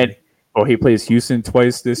Derrick Henry. And he plays Houston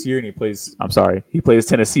twice this year, and he plays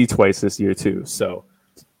Tennessee twice this year too. So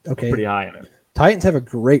pretty high in it. Titans have a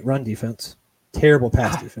great run defense, terrible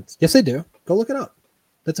pass defense. Yes, they do. Go look it up.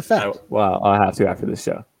 That's a fact. I'll have to after this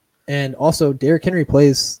show. And also, Derrick Henry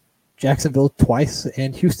plays Jacksonville twice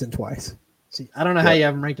and Houston twice. See, I don't know how you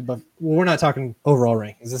have him ranked above. Well, we're not talking overall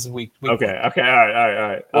rankings. This is week okay. All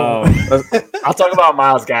right. I'll talk about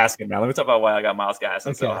Myles Gaskin now. Let me talk about why I got Myles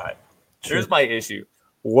Gaskin so high. Here's my issue.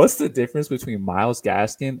 What's the difference between Myles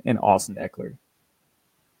Gaskin and Austin Eckler?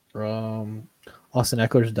 Austin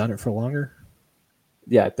Eckler's done it for longer.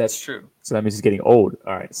 Yeah, that's true. So that means he's getting old.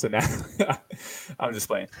 All right. So now I'm just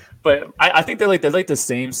playing. But I think they're like the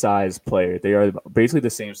same size player. They are basically the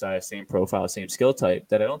same size, same profile, same skill type,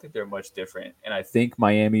 that I don't think they're much different. And I think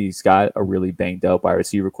Miami's got a really banged up wide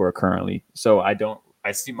receiver core currently. So I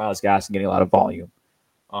see Myles Gaskin getting a lot of volume.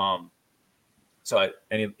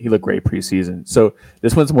 He looked great preseason. So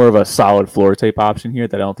this one's more of a solid floor type option here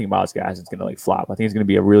that I don't think Myles Gaskin's going to like flop. I think he's going to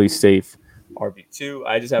be a really safe RB2.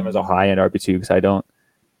 I just have him as a high end RB2 because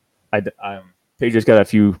I'm Patriots got a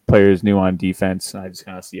few players new on defense, and I just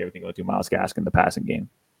kind of see everything go through Myles Gaskin in the passing game.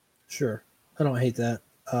 Sure. I don't hate that.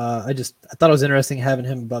 I thought it was interesting having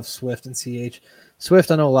him above Swift and CH. Swift,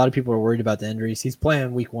 I know a lot of people are worried about the injuries. He's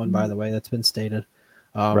playing week 1, by the way. That's been stated.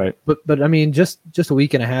 Right. But I mean, just a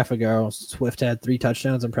week and a half ago, Swift had 3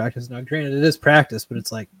 touchdowns in practice. Now, granted, it is practice, but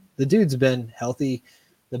it's like the dude's been healthy.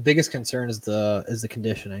 The biggest concern is the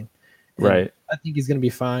conditioning. And right. I think he's going to be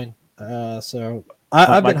fine. So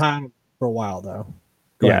I've been high on him for a while, though.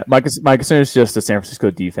 Go ahead. My concern is just the San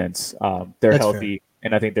Francisco defense. They're That's healthy, fair.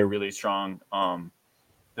 And I think they're really strong.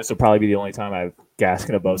 This will probably be the only time I've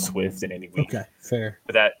Gaskin above Swift in any week. Okay, fair.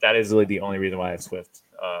 But that is really the only reason why I have Swift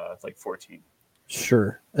like 14.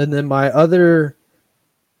 Sure. And then my other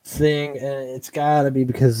thing, and it's got to be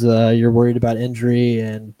because you're worried about injury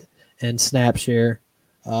and snap share,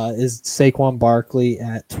 is Saquon Barkley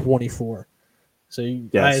at 24. So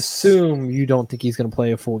yes. I assume you don't think he's going to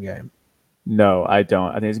play a full game. No, I don't.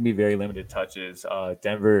 I think it's going to be very limited touches. Where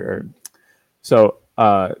am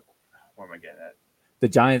I getting at? The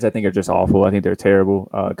Giants, I think, are just awful. I think they're terrible.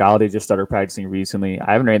 Galladay just started practicing recently.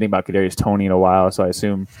 I haven't heard anything about Kadarius Toney in a while, so I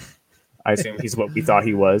assume he's what we thought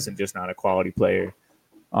he was and just not a quality player.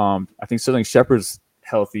 I think Sterling Shepard's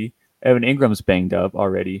healthy. Evan Ingram's banged up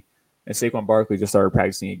already. And Saquon Barkley just started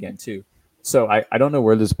practicing again, too. So I don't know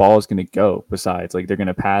where this ball is going to go besides, like, they're going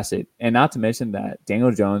to pass it. And not to mention that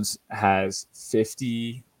Daniel Jones has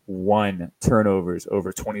 51 turnovers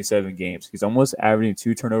over 27 games. He's almost averaging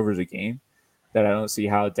 2 turnovers a game. That I don't see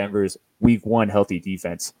how Denver's week 1 healthy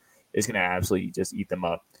defense is going to absolutely just eat them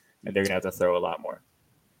up. And they're going to have to throw a lot more.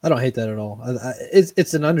 I don't hate that at all.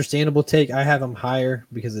 It's an understandable take. I have him higher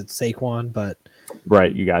because it's Saquon, but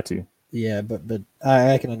right, you got to. Yeah, but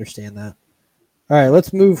I can understand that. All right,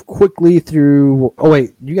 let's move quickly through. Oh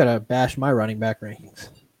wait, you gotta bash my running back rankings.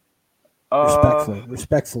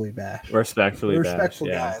 Respectfully bash. Respectful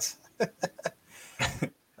guys.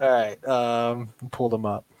 All right, pull them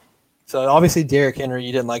up. So obviously Derrick Henry,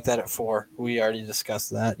 you didn't like that at 4. We already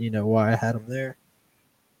discussed that. You know why I had him there.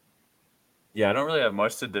 Yeah, I don't really have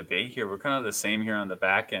much to debate here. We're kind of the same here on the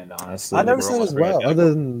back end, honestly. I noticed that as well. Other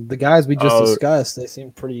than the guys we just discussed, they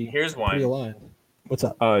seem pretty aligned. What's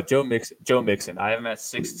up? Joe Mixon. I have him at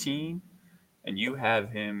 16, and you have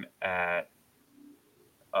him at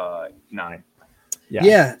 9.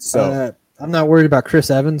 Yeah. So I'm not worried about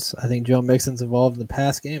Chris Evans. I think Joe Mixon's involved in the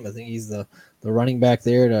pass game. I think he's the running back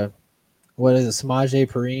there to what is it, Samaje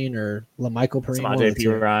Perine or LaMichael Perine? Samaje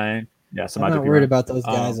Perine. Yeah, I'm not worried about those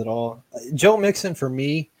guys at all. Joe Mixon, for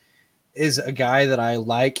me, is a guy that I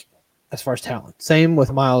like as far as talent. Same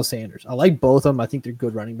with Miles Sanders. I like both of them. I think they're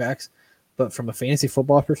good running backs. But from a fantasy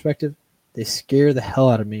football perspective, they scare the hell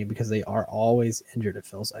out of me because they are always injured, it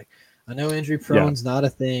feels like. I know injury prone's not a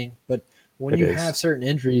thing, but when you have certain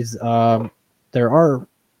injuries, there are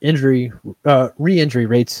re-injury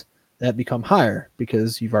rates that become higher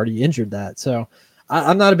because you've already injured that. So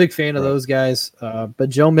I'm not a big fan of those guys, but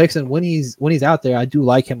Joe Mixon, when he's out there, I do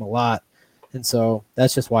like him a lot, and so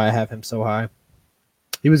that's just why I have him so high.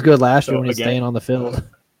 He was good last year when he was staying on the field.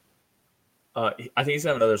 I think he's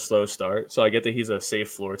having another slow start, so I get that he's a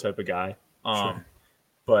safe floor type of guy. Sure.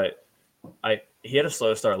 But he had a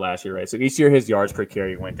slow start last year, right? So each year his yards per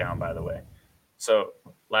carry went down, by the way. So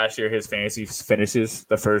last year his fantasy finishes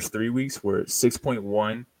the first 3 weeks were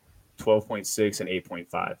 6.1, 12.6, and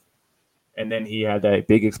 8.5. And then he had that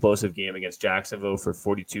big explosive game against Jacksonville for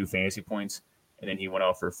 42 fantasy points, and then he went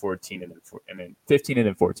out for 14 and then 15 and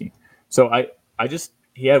then 14. So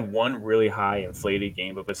he had one really high inflated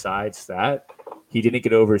game, but besides that, he didn't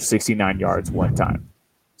get over 69 yards one time.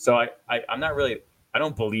 So I'm not really I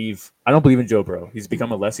don't believe in Joe Burrow. He's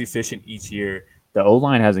become a less efficient each year. The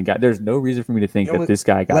O-line hasn't got. There's no reason for me to think that this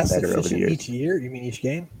guy got better over the years. Each year? You mean each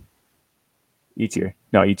game? Each year.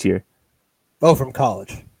 No, each year. Oh, from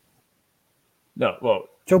college. No, well,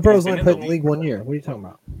 Joe Burrow's only played in the league 1 year. What are you talking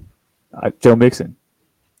about? Joe Mixon.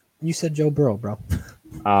 You said Joe Burrow, bro.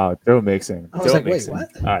 Joe Mixon. I was Joe like, Mixon. wait,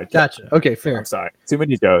 what? All right, gotcha. Okay, fair. I'm sorry. Too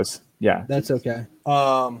many Joes. Yeah. That's okay.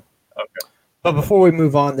 Okay. But before we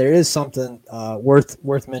move on, there is something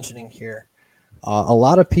worth mentioning here. A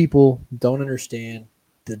lot of people don't understand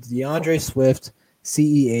the DeAndre Swift,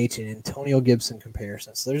 CEH, and Antonio Gibson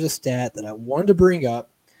comparison. So there's a stat that I wanted to bring up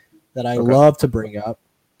that I love to bring up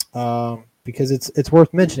because it's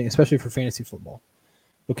worth mentioning, especially for fantasy football.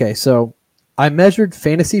 Okay, so I measured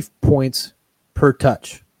fantasy points per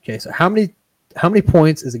touch. Okay, so how many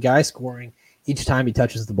points is a guy scoring each time he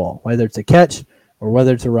touches the ball, whether it's a catch or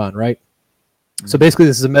whether it's a run, right? So basically,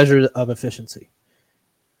 this is a measure of efficiency.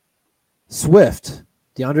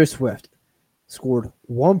 DeAndre Swift, scored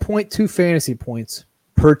 1.2 fantasy points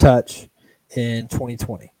per touch in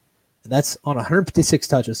 2020. And that's on 156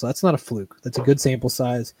 touches, so that's not a fluke. That's a good sample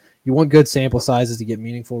size. You want good sample sizes to get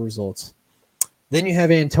meaningful results. Then you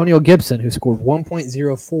have Antonio Gibson, who scored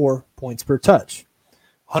 1.04 points per touch,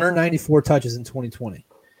 194 touches in 2020.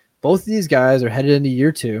 Both of these guys are headed into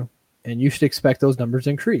year 2, and you should expect those numbers to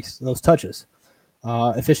increase, those touches.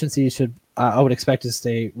 Efficiency I would expect to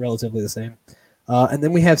stay relatively the same. And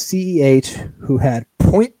then we have CEH, who had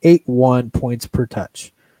 0.81 points per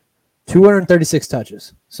touch, 236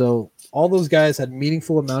 touches. So all those guys had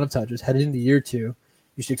meaningful amount of touches headed into year 2.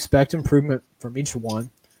 You should expect improvement from each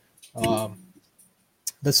one.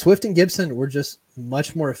 But Swift and Gibson were just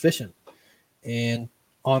much more efficient and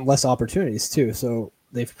on less opportunities too. So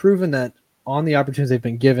they've proven that on the opportunities they've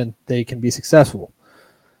been given, they can be successful.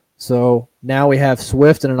 So now we have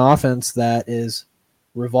Swift in an offense that is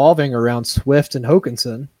revolving around Swift and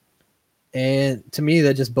Hockenson. And to me,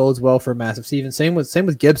 that just bodes well for Massive Steven. Same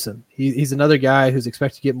with Gibson. He's another guy who's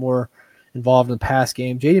expected to get more involved in the pass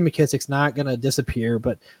game. J.D. McKissic's not going to disappear,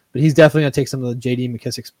 but he's definitely going to take some of the J.D.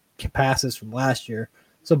 McKissic's passes from last year.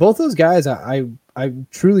 So both those guys I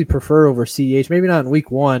truly prefer over CEH. Maybe not in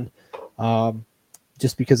week 1,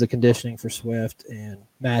 just because of conditioning for Swift and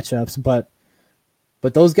matchups.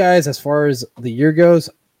 But those guys, as far as the year goes,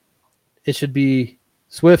 it should be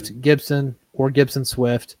Swift, Gibson, or Gibson,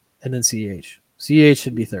 Swift, and then CEH. CEH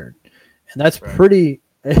should be third. And that's pretty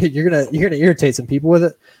you're gonna irritate some people with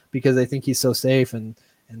it because they think he's so safe and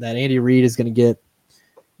that Andy Reid is gonna get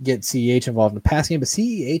CEH involved in the pass game, but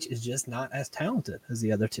CEH is just not as talented as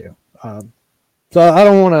the other two. So I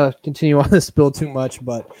don't want to continue on this spill too much,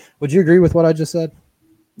 but would you agree with what I just said?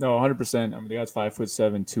 No, 100%. I mean, the guy's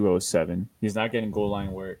 5'7", 207. He's not getting goal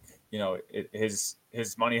line work. You know, his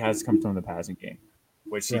money has to come from the passing game,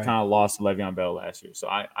 which he kind of lost to Le'Veon Bell last year. So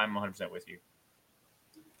I'm 100% with you.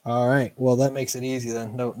 All right. Well, that makes it easy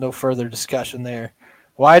then. No further discussion there.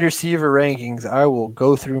 Wide receiver rankings. I will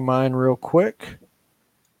go through mine real quick.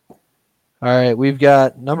 All right, we've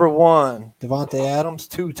got number 1, Devontae Adams,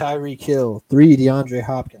 2, Tyreek Hill, 3, DeAndre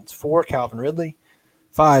Hopkins, 4, Calvin Ridley,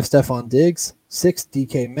 5, Stephon Diggs, 6,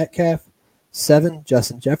 DK Metcalf, 7,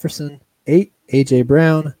 Justin Jefferson, 8, A.J.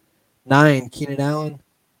 Brown, 9, Keenan Allen,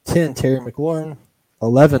 10, Terry McLaurin,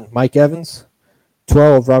 11, Mike Evans,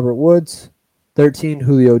 12, Robert Woods, 13,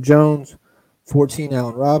 Julio Jones, 14,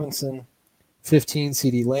 Allen Robinson, 15,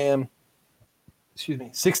 CeeDee Lamb,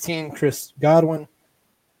 16, Chris Godwin,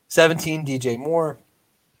 17, DJ Moore,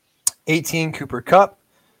 18, Cooper Kupp,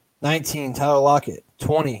 19, Tyler Lockett,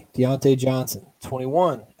 20, Deontay Johnson,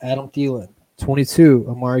 21, Adam Thielen, 22,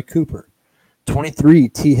 Amari Cooper, 23,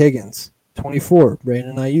 T. Higgins, 24,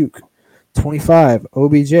 Brandon Ayuk, 25,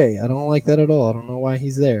 OBJ. I don't like that at all. I don't know why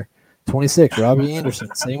he's there. 26, Robbie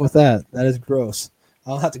Anderson. Same with that. That is gross.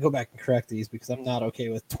 I'll have to go back and correct these because I'm not okay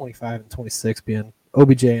with 25 and 26 being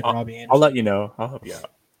OBJ and Robbie Anderson. I'll let you know. I'll help you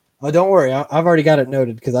out. Oh, don't worry. I've already got it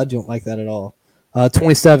noted because I don't like that at all.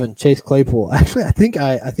 27, Chase Claypool. Actually, I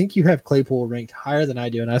think you have Claypool ranked higher than I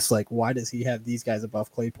do, and I was like, why does he have these guys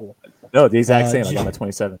above Claypool? No, the exact same. I got my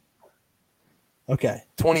 27. Okay.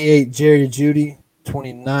 28, Jerry Jeudy.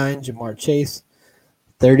 29, Jamar Chase.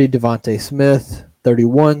 30, Devontae Smith.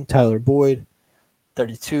 31, Tyler Boyd.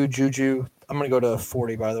 32, Juju. I'm going to go to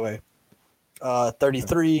 40, by the way.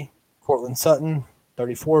 33, Cortland Sutton.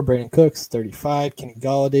 34, Brandon Cooks. 35, Kenny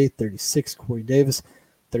Golladay. 36, Corey Davis.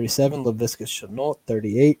 37, Laviska Shenault.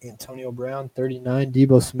 38, Antonio Brown. 39,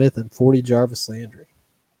 Debo Smith. And 40, Jarvis Landry.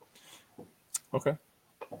 Okay.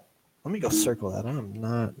 Let me go circle that. I'm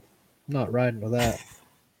not riding with that.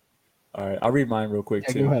 All right. I'll read mine real quick,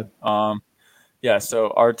 too. Go ahead. So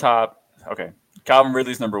our top – okay. Calvin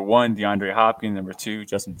Ridley's number 1, DeAndre Hopkins number 2,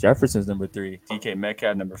 Justin Jefferson's number 3, DK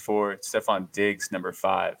Metcalf number 4, Stephon Diggs number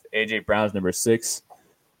 5, A.J. Brown's number 6,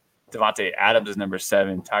 Devontae Adams is number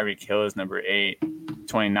 7, Tyreek Hill is number 8,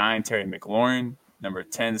 29, Terry McLaurin, number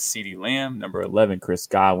 10, CeeDee Lamb, number 11, Chris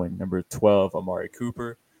Godwin, number 12, Amari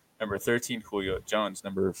Cooper, number 13, Julio Jones,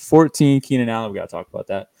 number 14, Keenan Allen, we got to talk about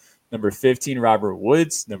that, number 15, Robert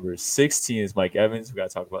Woods, number 16 is Mike Evans, we got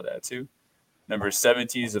to talk about that too, number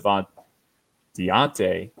 17 is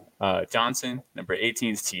Deontay Johnson, number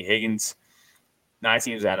 18 is T. Higgins,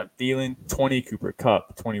 19 is Adam Thielen, 20, Cooper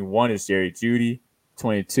Kupp, 21 is Jerry Jeudy,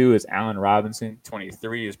 22 is Allen Robinson,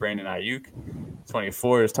 23 is Brandon Ayuk,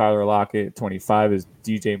 24 is Tyler Lockett, 25 is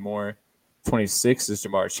DJ Moore, 26 is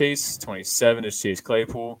Jamar Chase, 27 is Chase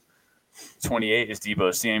Claypool, 28 is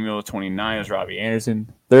Debo Samuel, 29 is Robbie Anderson,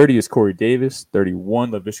 30 is Corey Davis,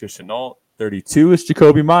 31 Laviska Shenault, 32 is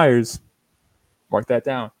Jacoby Myers. Mark that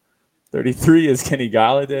down. 33 is Kenny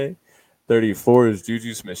Golladay, 34 is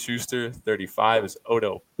Juju Smith-Schuster. 35 is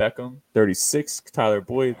Odell Beckham. 36, Tyler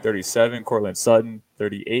Boyd. 37, Cortland Sutton.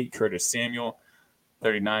 38, Curtis Samuel.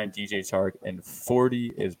 39, DJ Chark. And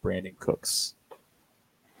 40 is Brandon Cooks.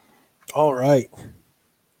 All right.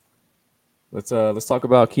 Let's talk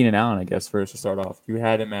about Keenan Allen, I guess, first to start off. You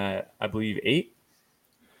had him at, I believe, 8.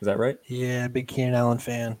 Is that right? Yeah, big Keenan Allen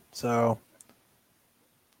fan. So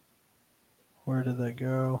where did that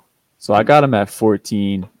go? So I got him at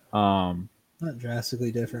 14. Not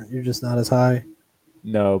drastically different. You're just not as high.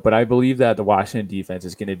 No, but I believe that the Washington defense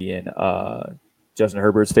is going to be in Justin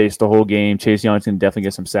Herbert's face the whole game. Chase Young's going to definitely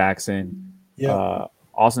get some sacks in. Yeah.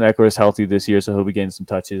 Austin Eckler is healthy this year, so he'll be getting some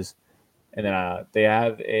touches. And then they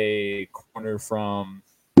have a corner from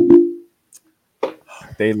 –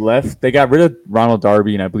 they got rid of Ronald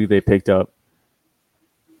Darby, and I believe they picked up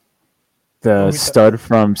the stud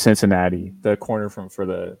from Cincinnati, the corner for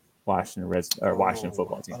the Washington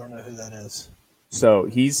football team. I don't know who that is. So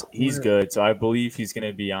he's good. So I believe he's going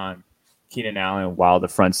to be on Keenan Allen while the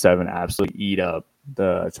front seven absolutely eat up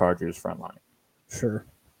the Chargers front line. Sure.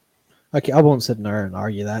 Okay, I won't sit there and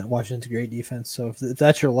argue that. Washington's a great defense. So if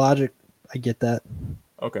that's your logic, I get that.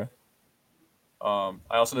 Okay. I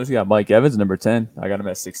also noticed you got Mike Evans, number 10. I got him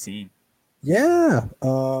at 16. Yeah.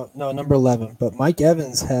 No, number 11. But Mike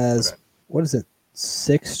Evans has, what is it,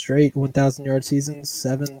 6 straight 1,000-yard seasons?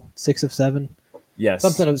 6 of 7? Yes.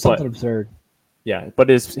 Something absurd. Yeah, but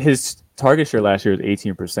his target share last year was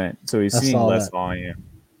 18%, so he's seeing less volume.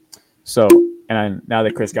 So, now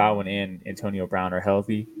that Chris Godwin and Antonio Brown are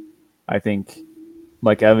healthy, I think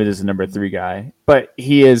Mike Evans is the number 3 guy, but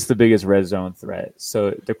he is the biggest red zone threat.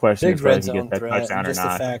 So the question is whether he gets that touchdown or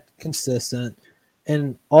not. The fact, consistent,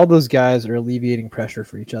 and all those guys are alleviating pressure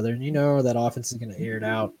for each other, and you know that offense is going to air it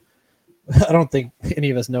out. I don't think any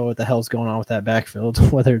of us know what the hell's going on with that backfield,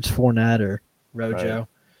 whether it's Fournette or Rojo. Right.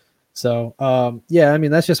 So, I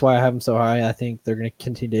mean, that's just why I have him so high. I think they're going to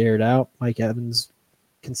continue to air it out. Mike Evans,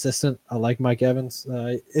 consistent. I like Mike Evans,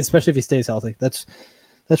 especially if he stays healthy. That's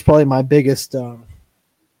probably my biggest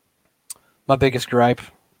gripe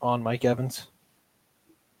on Mike Evans.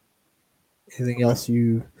 Anything else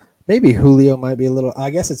maybe Julio might be a little, I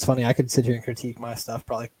guess it's funny. I could sit here and critique my stuff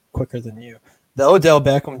probably quicker than you. The Odell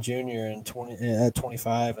Beckham Jr. at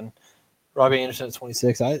 25 and Robbie Anderson at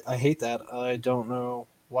 26. I hate that. I don't know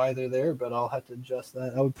why they're there, but I'll have to adjust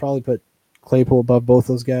that. I would probably put Claypool above both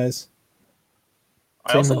those guys.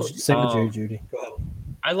 Same with Jerry Jeudy. Go ahead.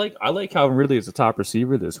 I like Calvin Ridley as a top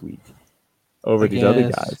receiver this week over these other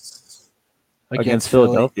guys against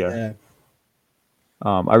Philadelphia. Yeah.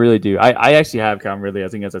 I really do. I actually have Calvin Ridley. I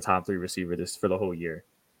think as a top 3 receiver for the whole year.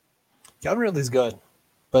 Calvin Ridley's good,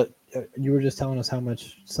 but you were just telling us how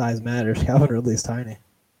much size matters. Calvin Ridley's tiny.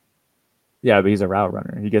 Yeah, but he's a route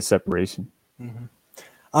runner. He gets separation. Mm-hmm.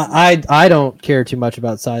 I don't care too much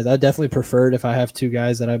about size. I definitely prefer it if I have 2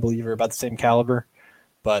 guys that I believe are about the same caliber,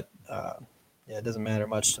 but it doesn't matter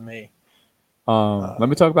much to me. Let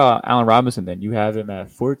me talk about Allen Robinson then. You have him at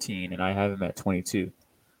 14, and I have him at 22.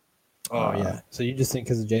 Yeah. So you just think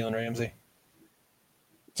because of Jalen Ramsey?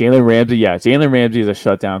 Jalen Ramsey is a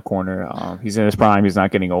shutdown corner. He's in his prime. He's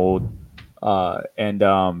not getting old. And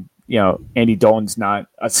Andy Dalton's not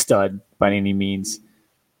a stud by any means.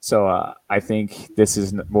 So I think this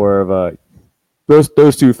is more of a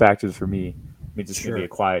those 2 factors for me. I mean, it's going to be a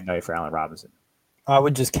quiet night for Allen Robinson. I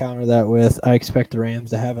would just counter that with I expect the Rams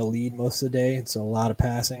to have a lead most of the day. It's a lot of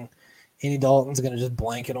passing. Andy Dalton's going to just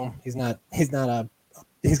blanket them. He's going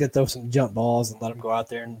to throw some jump balls and let him go out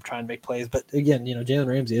there and try and make plays. But again, Jalen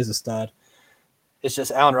Ramsey is a stud. It's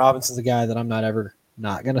just Allen Robinson's a guy that I'm not ever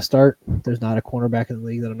not going to start. There's not a cornerback in the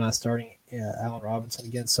league that I'm not starting Allen Robinson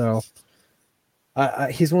against. So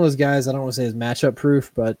he's one of those guys, I don't want to say is matchup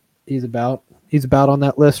proof, but he's about on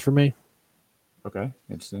that list for me. Okay,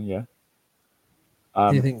 interesting, yeah.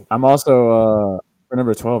 I'm also for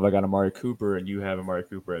number 12, I got Amari Cooper, and you have Amari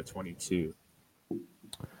Cooper at 22. 22.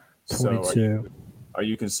 So are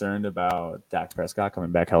you concerned about Dak Prescott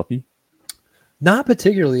coming back healthy? Not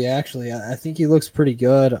particularly, actually. I think he looks pretty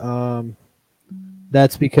good.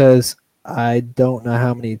 That's because I don't know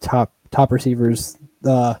how many top receivers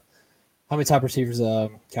Cowboys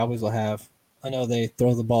will have. I know they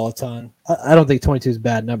throw the ball a ton. I don't think 22 is a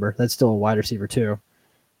bad number. That's still a wide receiver too.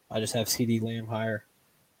 I just have CeeDee Lamb higher.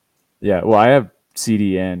 Yeah, well, I have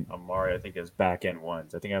CeeDee and Amari, I think, as back end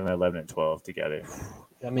ones. I think I have 11 and 12 together.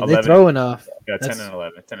 I mean, 11, they throw enough. Yeah, 10 and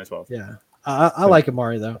 11, 10 and 12. Yeah. I like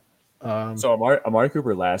Amari, though. So Amari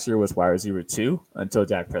Cooper last year was wide receiver 2 until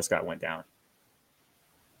Dak Prescott went down.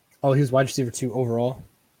 Oh, he was wide receiver 2 overall?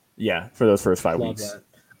 Yeah, for those first 5 weeks. That.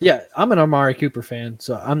 Yeah, I'm an Amari Cooper fan,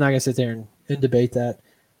 so I'm not going to sit there and debate that.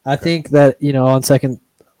 I think that, on second,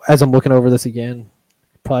 as I'm looking over this again,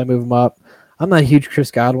 probably move him up. I'm not a huge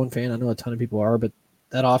Chris Godwin fan. I know a ton of people are, but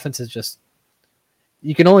that offense is just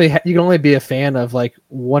you can only be a fan of like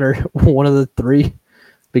one of the three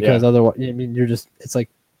because otherwise, it's like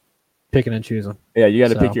picking and choosing. Yeah, you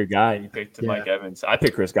got to pick your guy, and you picked Mike Evans. I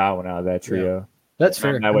picked Chris Godwin out of that trio. Yeah. That's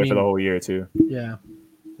fair. That way for the whole year too. Yeah,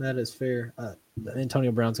 that is fair.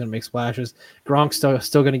 Antonio Brown's going to make splashes. Gronk's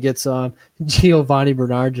still going to get some. Giovanni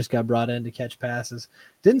Bernard just got brought in to catch passes.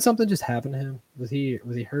 Didn't something just happen to him? Was he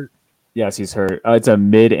hurt? Yes, he's hurt. It's a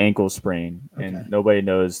mid-ankle sprain, and nobody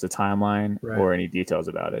knows the timeline or any details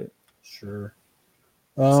about it. Sure.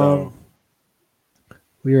 So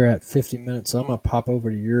we are at 50 minutes, so I'm going to pop over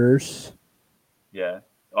to yours. Yeah.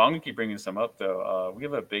 I'm going to keep bringing some up, though. We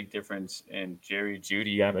have a big difference in Jerry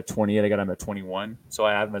Jeudy. I have a 28. I got him at 21. So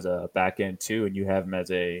I have him as a back end, too, and you have him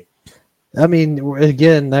as a... I mean,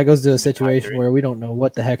 again, that goes to a situation where we don't know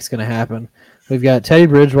what the heck's going to happen. We've got Teddy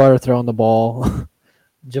Bridgewater throwing the ball.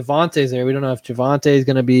 Javonte's there. We don't know if Javonte is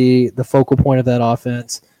going to be the focal point of that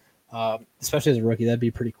offense, especially as a rookie. That'd be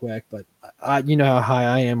pretty quick. But you know how high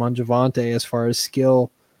I am on Javonte as far as skill.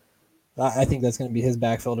 I think that's going to be his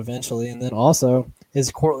backfield eventually. And then also,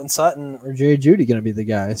 is Courtland Sutton or Jerry Jeudy going to be the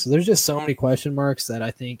guy? So there's just so many question marks that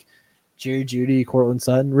I think Jerry Jeudy, Courtland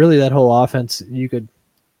Sutton, really that whole offense, it's going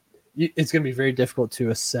to be very difficult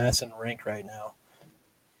to assess and rank right now.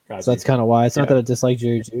 Gotcha. So that's kind of why. It's not that I dislike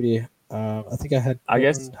Jerry Jeudy. I think I had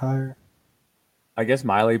higher. I guess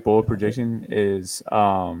my late bold prediction is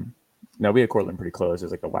no, we had Courtland pretty close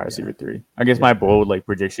as like a wide receiver 3. I guess my bold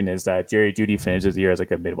prediction is that Jerry Jeudy finishes the year as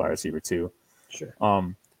like a mid wide receiver 2. Sure.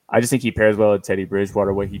 I just think he pairs well with Teddy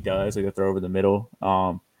Bridgewater, what he does, like a throw over the middle.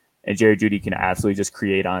 And Jerry Jeudy can absolutely just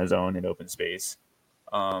create on his own in open space.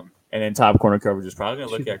 And then top corner coverage is probably going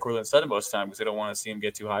to look at Courtland Sutton most of the time because they don't want to see him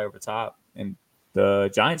get too high over top. And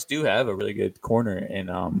the Giants do have a really good corner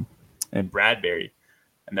in Bradbury.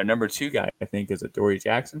 And their number 2 guy, I think, is Adoree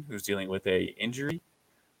Jackson, who's dealing with a injury.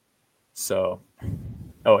 So,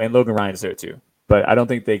 and Logan Ryan's there too. But I don't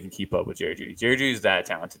think they can keep up with Jerry Jeudy. Jerry Jeudy is that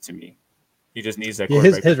talented to me. He just needs that. Yeah,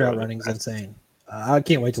 his route running is insane. I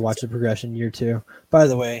can't wait to watch the progression year 2. By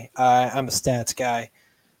the way, I'm a stats guy.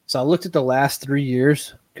 So I looked at the last 3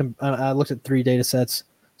 years. I looked at 3 data sets.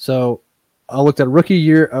 So I looked at a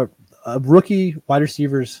rookie wide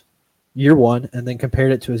receivers year 1 and then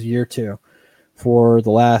compared it to his year 2 for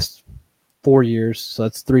the last 4 years. So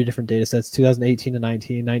that's 3 different data sets, 2018 to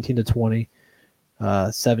 19, 19 to 20,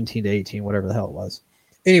 17 to 18, whatever the hell it was.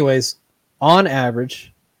 Anyways, on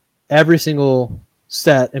average, every single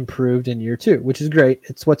set improved in year 2, which is great.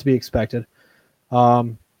 It's what to be expected.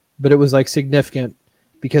 But it was like significant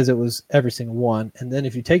because it was every single one. And then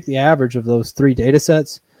if you take the average of those 3 data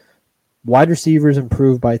sets, wide receivers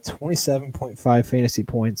improved by 27.5 fantasy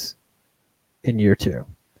points in year 2.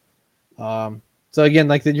 So again,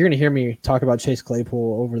 like you're going to hear me talk about Chase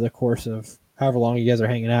Claypool over the course of however long you guys are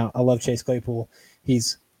hanging out. I love Chase Claypool.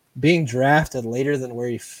 He's being drafted later than where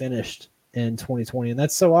he finished in 2020. And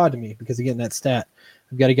that's so odd to me because, again, that stat,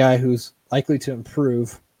 we've got a guy who's likely to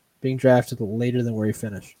improve being drafted later than where he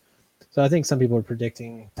finished. So I think some people are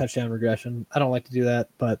predicting touchdown regression. I don't like to do that,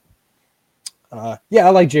 but I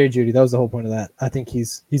like Jerry Jeudy. That was the whole point of that. I think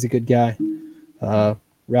he's a good guy,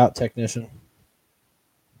 route technician.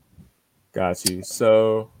 Got you.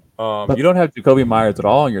 So you don't have Jacoby Myers at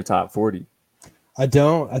all in your top 40. I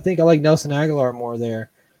don't. I think I like Nelson Aguilar more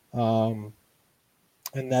there. And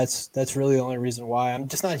that's really the only reason why. I'm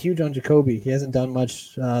just not huge on Jacoby. He hasn't done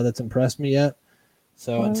much that's impressed me yet.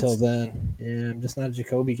 So until then, I'm just not a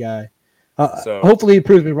Jacoby guy. Hopefully he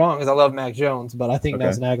proves me wrong because I love Mac Jones, but I think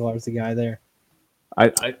Nelson Aguilar is the guy there.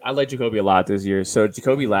 I like Jacoby a lot this year. So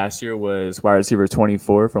Jacoby last year was wide receiver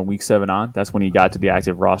 24 from week 7 on. That's when he got to the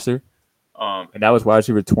active roster. And that was wide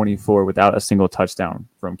receiver 24 without a single touchdown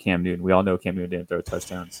from Cam Newton. We all know Cam Newton didn't throw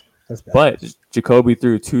touchdowns. But Jacoby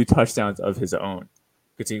threw 2 touchdowns of his own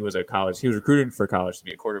because he was recruited for college to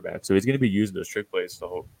be a quarterback. So he's going to be using those trick plays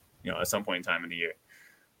at some point in time in the year.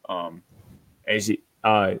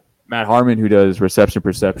 Matt Harmon, who does reception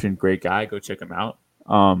perception, great guy. Go check him out.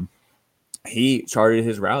 He charted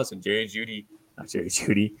his routes, and Jacoby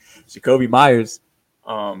Myers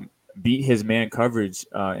beat his man coverage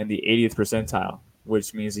in the 80th percentile,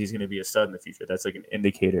 which means he's going to be a stud in the future. That's like an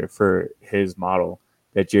indicator for his model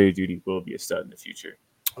that Jerry Jeudy will be a stud in the future.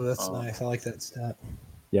 Oh, that's nice. I like that stat.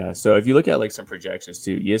 Yeah, so if you look at like some projections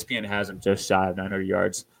too, ESPN has him just shy of 900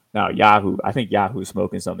 yards. Now I think Yahoo's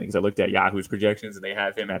smoking something because I looked at Yahoo's projections and they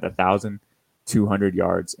have him at 1,200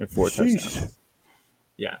 yards and 4 touchdowns.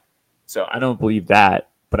 Yeah, so I don't believe that,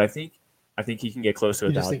 but I think he can get close to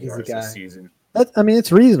 1,000 yards this season.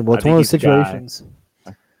 It's reasonable. I It's one think of those he's the guy. situations.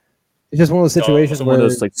 It's just one of those So, situations one where of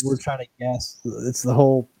those, like, we're trying to guess. It's the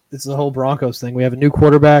whole Broncos thing. We have a new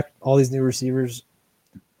quarterback, all these new receivers.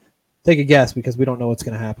 Take a guess because we don't know what's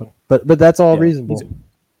going to happen. But that's all yeah, reasonable.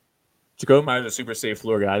 Jacoby Myers is a super safe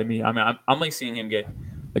floor guy to me. I mean, I'm like seeing him get,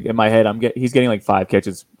 like, in my head, he's getting like 5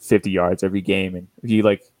 catches, 50 yards every game, and if you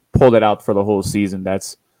like pull that out for the whole season,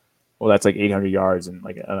 that's like 800 yards and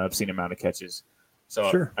like an obscene amount of catches. So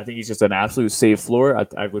Sure. I think he's just an absolute safe floor.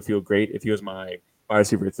 I would feel great if he was my wide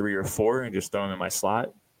receiver 3 or 4 and just throw him in my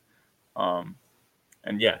slot. And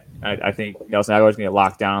yeah, I think Nelson Aguilar is going to get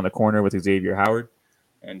locked down on the corner with Xavier Howard,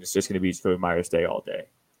 and it's just going to be Jacoby Myers Day all day.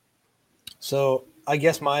 So I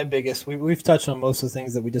guess my biggest we've touched on most of the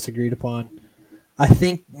things that we disagreed upon. I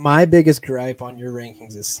think my biggest gripe on your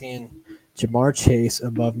rankings is seeing Ja'Marr Chase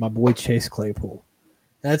above my boy Chase Claypool.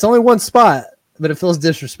 And it's only one spot, but it feels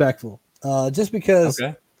disrespectful. Just because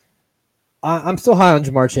I'm still high on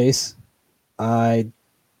Ja'Marr Chase. I'm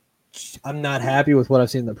not happy with what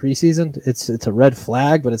I've seen in the preseason. It's a red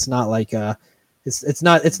flag, but it's not like it's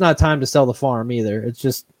not time to sell the farm either. It's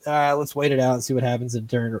just let's wait it out and see what happens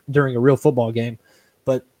during a real football game.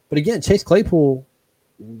 But again, Chase Claypool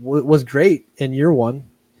was great in year one.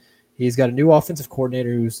 He's got a new offensive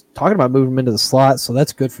coordinator who's talking about moving him into the slot, so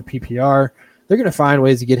that's good for PPR. They're going to find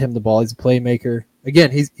ways to get him the ball. He's a playmaker.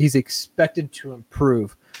 Again, he's expected to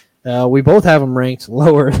improve. We both have him ranked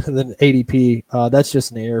lower than ADP. That's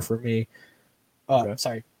just an error for me.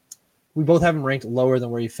 Sorry. We both have him ranked lower than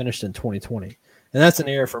where he finished in 2020. And that's an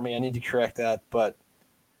error for me. I need to correct that. But,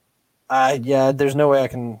 there's no way I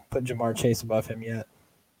can put Ja'Marr Chase above him yet.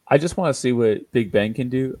 I just want to see what Big Ben can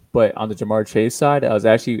do. But on the Ja'Marr Chase side, I was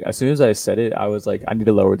actually, as soon as I said it, I was like, I need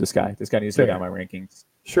to lower this guy. This guy needs to go down my rankings.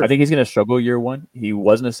 Sure. I think he's going to struggle year one. He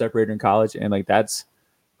wasn't a separator in college, and like that's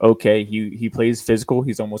okay. He plays physical.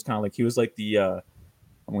 He's almost kind of like he was like the I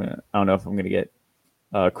don't know if I'm gonna get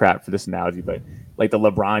crap for this analogy, but like the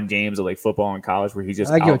LeBron James of like football in college, where he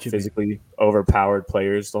just out physically overpowered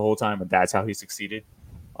players the whole time, and that's how he succeeded.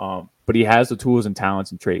 But he has the tools and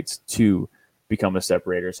talents and traits to become a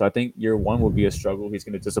separator. So I think year one will be a struggle. He's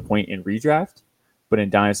going to disappoint in redraft, but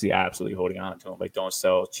in dynasty, absolutely holding on to him. Like don't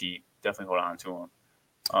sell cheap. Definitely hold on to him.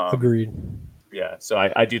 Agreed. Yeah, so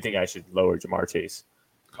I do think I should lower Ja'Marr Chase.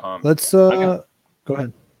 Let's go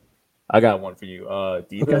ahead. I got one for you.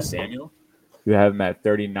 Deebo Samuel. You have him at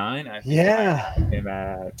 39. I think I have him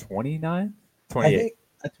at 29, 28.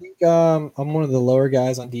 I think I'm one of the lower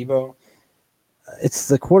guys on Deebo. It's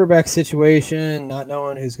the quarterback situation, not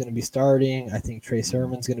knowing who's going to be starting. I think Trey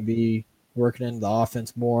Sermon's going to be working into the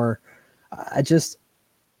offense more. I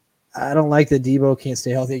don't like that Deebo can't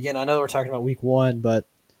stay healthy. Again, I know we're talking about week one, but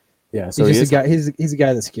yeah, so he's just a guy. He's a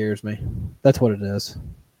guy that scares me. That's what it is.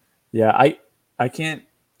 Yeah, I can't.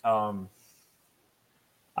 I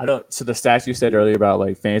don't. So the stats you said earlier about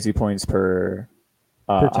like fantasy points per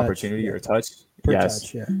opportunity or touch.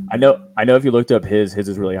 Touch, yeah. I know. If you looked up his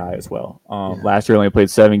is really high as well. Last year only played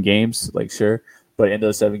 7 games. Like sure, but in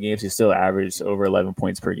those 7 games, he still averaged over 11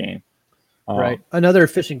 points per game. Right, another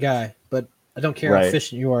efficient guy, but I don't care how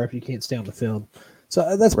efficient you are if you can't stay on the field.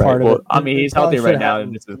 So that's part of it. I mean, he's healthy right now.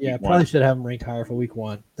 Probably should have him ranked higher for week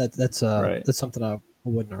one. That's something I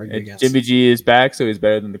wouldn't argue against. Jimmy G is back, so he's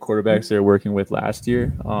better than the quarterbacks they were working with last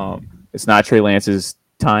year. It's not Trey Lance's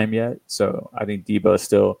time yet, so I think Deebo is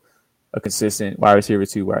still a consistent wide receiver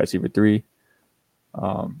 2, wide receiver 3.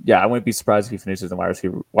 I wouldn't be surprised if he finishes in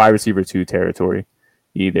wide receiver 2 territory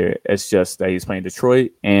either. It's just that he's playing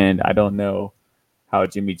Detroit, and I don't know how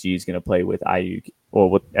Jimmy G is going to play with Ayuk or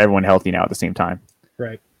with everyone healthy now at the same time.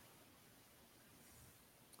 Right.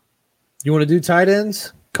 You want to do tight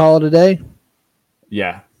ends? Call it a day?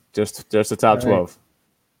 Yeah, just the top 12.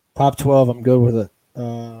 Top 12, I'm good with it.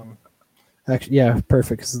 Actually, yeah,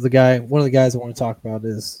 perfect. Because one of the guys I want to talk about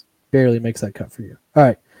barely makes that cut for you. All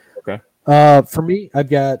right. Okay. For me, I've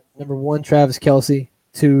got number 1, Travis Kelce,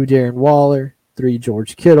 2, Darren Waller, 3,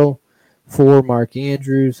 George Kittle, 4, Mark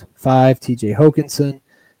Andrews, 5, TJ Hockenson,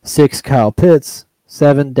 6, Kyle Pitts,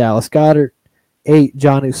 7, Dallas Goedert, 8,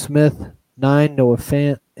 Jonnu Smith, 9, Noah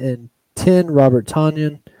Fant, and 10, Robert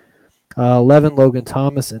Tonyan, 11, Logan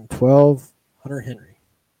Thomas, and 12, Hunter Henry.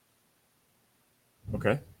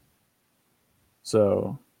 Okay.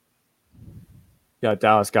 So, got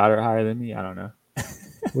Dallas Goedert higher than me? I don't know.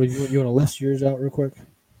 You want to list yours out real quick?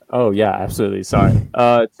 Oh, yeah, absolutely. Sorry.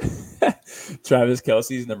 Travis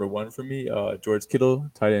Kelce's number 1 for me. George Kittle,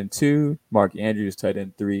 tight end 2. Mark Andrews, tight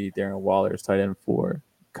end 3. Darren Waller is tight end 4.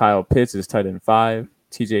 Kyle Pitts is tight end 5.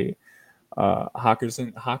 TJ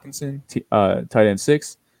Hawkinson, tight end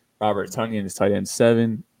 6. Robert Tonyan is tight end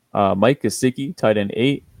 7. Mike Gesicki, tight end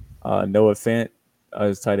 8. Noah Fant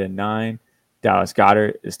is tight end 9. Dallas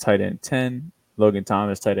Goedert is tight end 10. Logan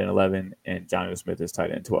Thomas tight end 11, and Jonnu Smith is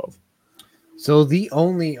tight end 12. So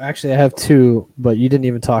actually I have 2, but you didn't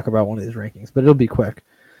even talk about one of these rankings, but it'll be quick.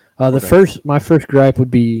 My first gripe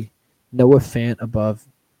would be Noah Fant above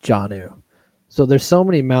Jonnu. So there's so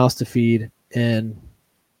many mouths to feed in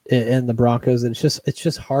the Broncos, and it's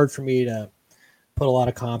just hard for me to put a lot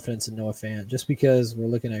of confidence in Noah Fant, just because we're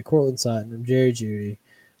looking at Courtland Sutton, Jerry Jeudy,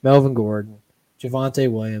 Melvin Gordon,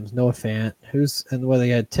 Javonte Williams, Noah Fant, they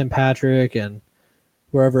had Tim Patrick and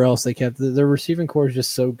wherever else they kept. Their receiving core is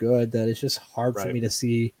just so good that it's just hard for me to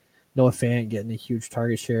see Noah Fant getting a huge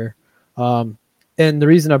target share. And the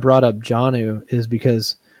reason I brought up Jonnu is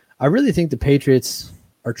because I really think the Patriots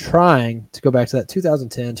are trying to go back to that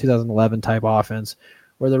 2010, 2011 type offense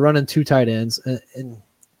where they're running 2 tight ends. And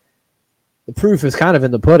the proof is kind of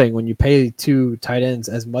in the pudding when you pay 2 tight ends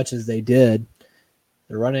as much as they did.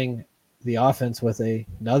 They're running the offense with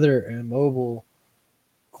another immobile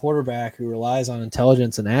quarterback who relies on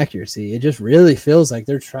intelligence and accuracy. It just really feels like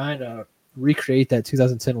they're trying to recreate that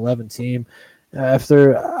 2010-11 team.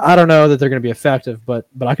 I don't know that they're going to be effective, but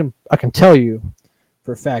I can tell you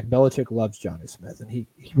for a fact Belichick loves Jonnu Smith, and he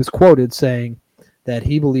was quoted saying that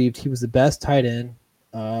he believed he was the best tight end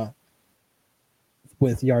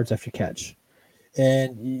with yards after catch.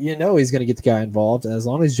 And he's going to get the guy involved. As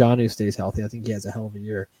long as Jonnu stays healthy, I think he has a hell of a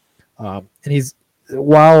year. And he's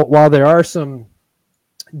while there are some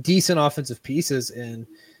decent offensive pieces in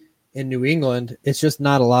New England, it's just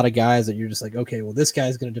not a lot of guys that you're just like, okay, well, this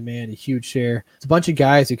guy's going to demand a huge share. It's a bunch of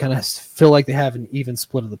guys who kind of feel like they have an even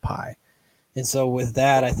split of the pie. And so with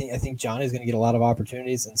that, I think Johnny's going to get a lot of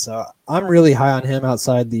opportunities. And so I'm really high on him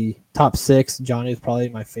outside the top 6. Johnny is probably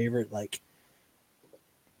my favorite,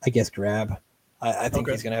 grab. I think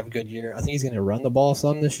he's going to have a good year. I think he's going to run the ball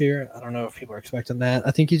some this year. I don't know if people are expecting that.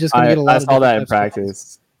 I think he's just going to get a lot of I saw that in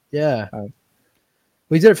practice. Yeah.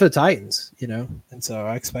 We did it for the Titans, and so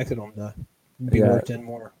I expected him to be worked in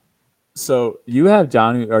more. So you have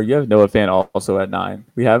Jonnu, or you have Noah Fant also at 9.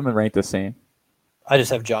 We have them ranked the same. I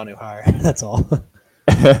just have Jonnu higher. That's all.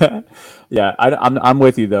 Yeah, I'm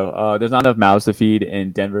with you though. There's not enough mouths to feed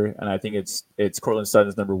in Denver, and I think it's Courtland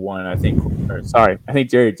Sutton's number 1. I think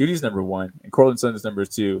Jerry Jeudy's number 1, and Courtland Sutton's number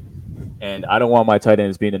 2. And I don't want my tight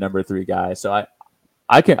ends being the number 3 guy. So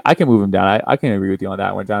I can move him down. I can agree with you on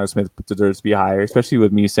that one. Jonnu Smith deserves to be higher, especially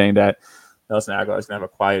with me saying that Nelson Agholor is going to have a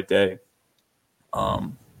quiet day.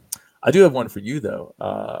 I do have one for you,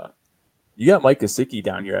 though. You got Mike Gesicki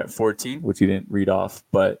down here at 14, which you didn't read off,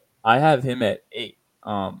 but I have him at 8.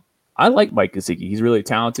 I like Mike Gesicki. He's really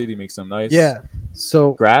talented. He makes some nice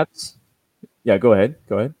grabs. Yeah, go ahead.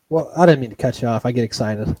 Well, I didn't mean to cut you off. I get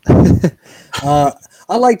excited. I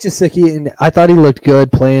like Gesicki, and I thought he looked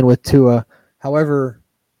good playing with Tua. However,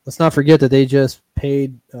 let's not forget that they just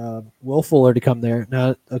paid Will Fuller to come there.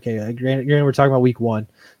 Now, okay, granted, we're talking about week 1,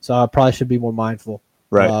 so I probably should be more mindful.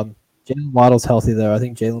 Right. Jalen Waddle's healthy, though. I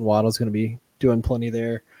think Jalen Waddle's going to be doing plenty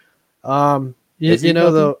there. Though,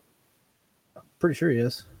 I'm pretty sure he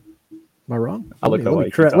is. Am I wrong? Let me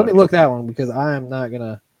look that one, because I am not going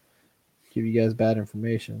to give you guys bad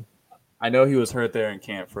information. I know he was hurt there in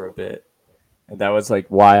camp for a bit. And that was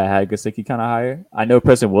why I had Gesicki kind of higher. I know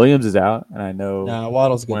Preston Williams is out, and I know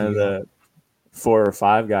Waddle's good. One of the 4 or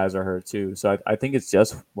 5 guys are hurt too. So I think it's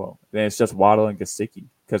just Waddle and Gesicki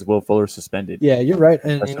because Will Fuller's suspended. Yeah, you're right.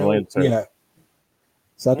 And so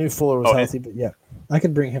I knew Fuller was healthy, but yeah, I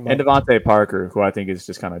can bring him up. And Devontae Parker, who I think is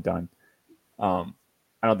just kind of done. I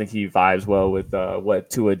don't think he vibes well with what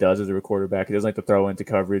Tua does as a quarterback. He doesn't like to throw into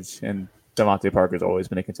coverage, and Devontae Parker's always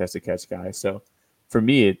been a contested catch guy. So for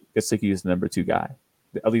me, Gesicki is the number 2 guy,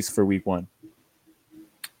 at least for week 1.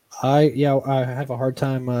 I have a hard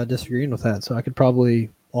time disagreeing with that, so I could probably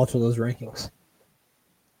alter those rankings.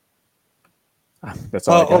 That's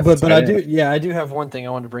all. But I do have one thing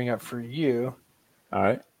I want to bring up for you. All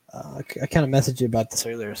right. I kind of messaged you about this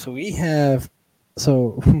earlier.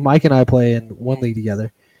 So Mike and I play in one league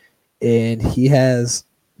together, and he has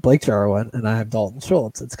Blake Jarwin, and I have Dalton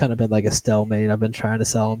Schultz. It's kind of been like a stalemate. I've been trying to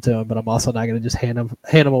sell him to him, but I'm also not going to just hand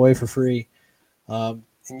him away for free. And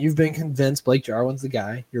you've been convinced Blake Jarwin's the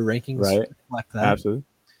guy. Your rankings reflect that. Absolutely.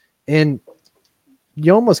 And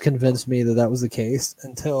you almost convinced me that was the case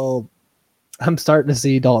until I'm starting to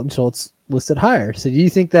see Dalton Schultz listed higher. So do you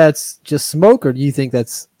think that's just smoke, or do you think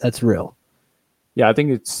that's real? Yeah, I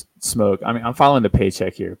think it's smoke. I mean, I'm following the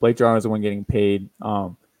paycheck here. Blake Jarwin's the one getting paid.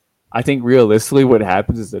 I think realistically what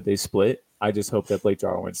happens is that they split. I just hope that Blake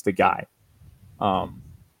Jarwin's the guy.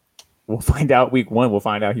 We'll find out week 1. We'll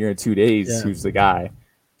find out here in 2 days who's the guy.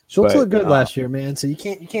 Schultz looked good last year, man. So you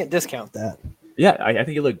can't discount that. Yeah, I think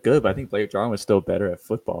he looked good, but I think Blake Jarwin was still better at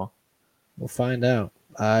football. We'll find out.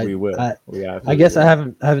 We will. I guess I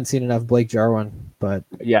haven't seen enough Blake Jarwin, but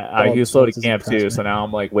yeah, he was slow to camp too. So now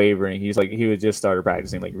I'm like wavering. He was just started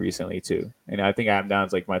practicing like recently too, and I think I'm down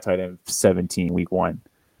to like my tight end 17 week 1.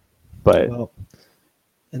 But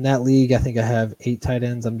in that league, I think I have 8 tight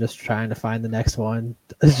ends. I'm just trying to find the next one.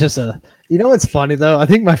 It's just what's funny though? I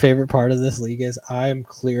think my favorite part of this league is I'm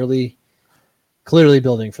clearly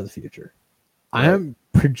building for the future. Right. I am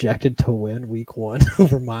projected to win week 1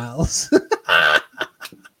 over Miles.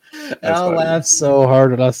 I laughed so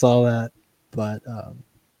hard when I saw that. But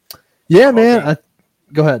yeah, man.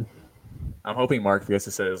 Go ahead. I'm hoping Mark gets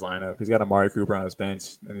to set his lineup. He's got Amari Cooper on his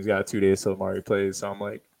bench, and he's got 2 days till Amari plays. So I'm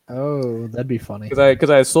like, oh, that'd be funny. Because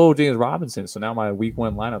I sold James Robinson, so now my week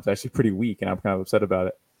 1 lineup is actually pretty weak, and I'm kind of upset about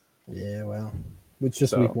it. Yeah, well, it's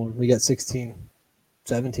just week 1. We got 16,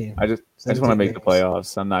 17. I just want to make the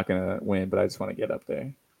playoffs. I'm not gonna win, but I just want to get up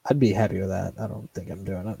there. I'd be happy with that. I don't think I'm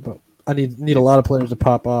doing it, but I need a lot of players to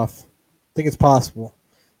pop off. I think it's possible.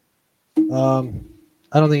 I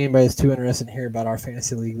don't think anybody's too interested in hearing about our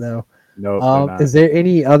fantasy league, though. No. Is there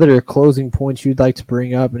any other closing points you'd like to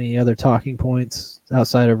bring up? Any other talking points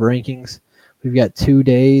outside of rankings? We've got 2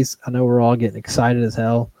 days. I know we're all getting excited as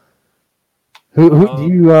hell. Who do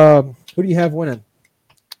you have winning?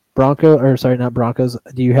 Not Broncos.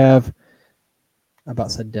 Do you have? I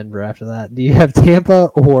about said Denver after that. Do you have Tampa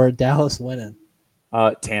or Dallas winning?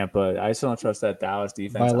 Tampa. I still don't trust that Dallas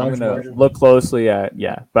defense. I'm going to look closely at,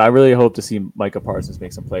 but I really hope to see Micah Parsons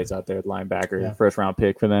make some plays out there, linebacker, first round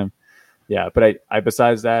pick for them. Yeah, but I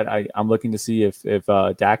besides that, I'm looking to see if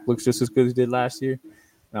Dak looks just as good as he did last year.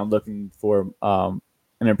 And I'm looking for an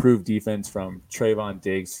improved defense from Trayvon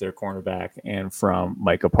Diggs, their cornerback, and from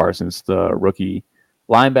Micah Parsons, the rookie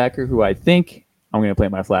linebacker, who I think I'm going to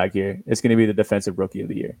plant my flag here. It's going to be the defensive rookie of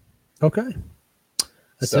the year. Okay.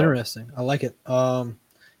 That's interesting. I like it. So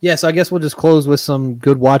I guess we'll just close with some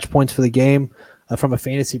good watch points for the game from a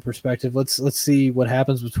fantasy perspective. Let's see what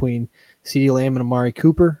happens between CeeDee Lamb and Amari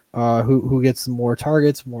Cooper. Who gets more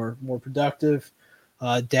targets, more productive?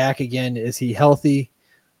 Dak again, is he healthy?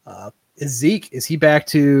 Is he back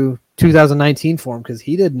to 2019 form? Because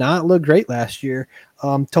he did not look great last year.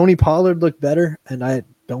 Tony Pollard looked better, and I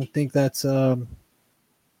don't think that's a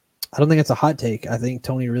hot take. I think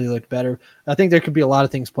Tony really looked better. I think there could be a lot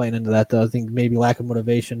of things playing into that, though. I think maybe lack of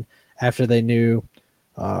motivation after they knew.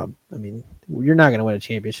 You're not going to win a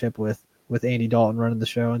championship with Andy Dalton running the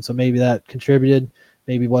show, and so maybe that contributed.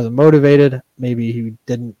 Maybe he wasn't motivated. Maybe he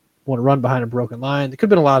didn't want to run behind a broken line. There could have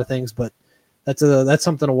been a lot of things, but that's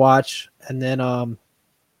something to watch. And then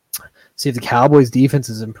see if the Cowboys' defense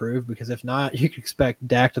is improved, because if not, you could expect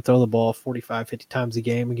Dak to throw the ball 45, 50 times a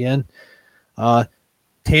game again.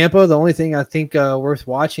 Tampa, the only thing I think worth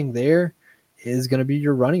watching there is going to be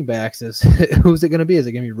your running backs. Who's it going to be? Is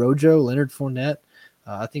it going to be Rojo, Leonard Fournette?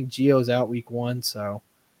 I think Gio's out week 1, so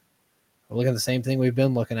we're looking at the same thing we've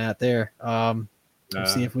been looking at there.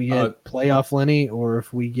 Let's see if we get playoff Lenny or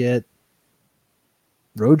if we get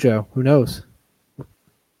Rojo. Who knows?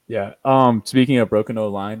 Yeah. Speaking of broken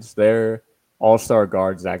O-lines, their all-star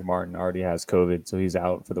guard, Zach Martin, already has COVID, so he's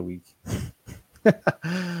out for the week.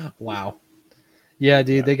 Wow. Yeah,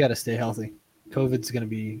 dude, they got to stay healthy. COVID's going to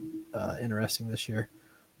be interesting this year.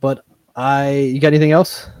 But you got anything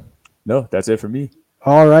else? No, that's it for me.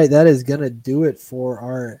 All right, that is going to do it for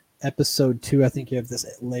our episode 2. I think you have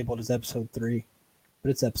this labeled as episode 3, but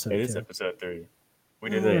it's episode 2. It is episode 3. We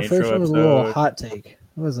did the intro first one was episode. A little hot take. It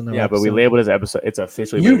wasn't no but we labeled it as episode. It's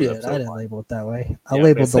officially you labeled did. I didn't label it that way. I Yeah,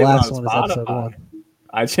 labeled the last one as episode 1.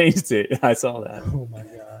 I changed it. I saw that. Oh my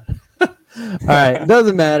god. All right,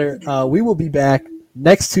 doesn't matter. We will be back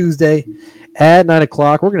next Tuesday at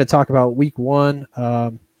 9:00. We're going to talk about week 1.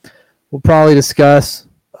 We'll probably discuss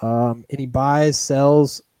any buys,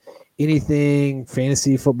 sells, anything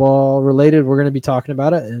fantasy football related. We're going to be talking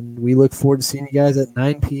about it, and we look forward to seeing you guys at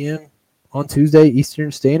 9 p.m. on Tuesday,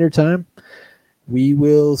 Eastern Standard Time. We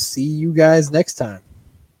will see you guys next time.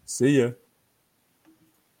 See ya.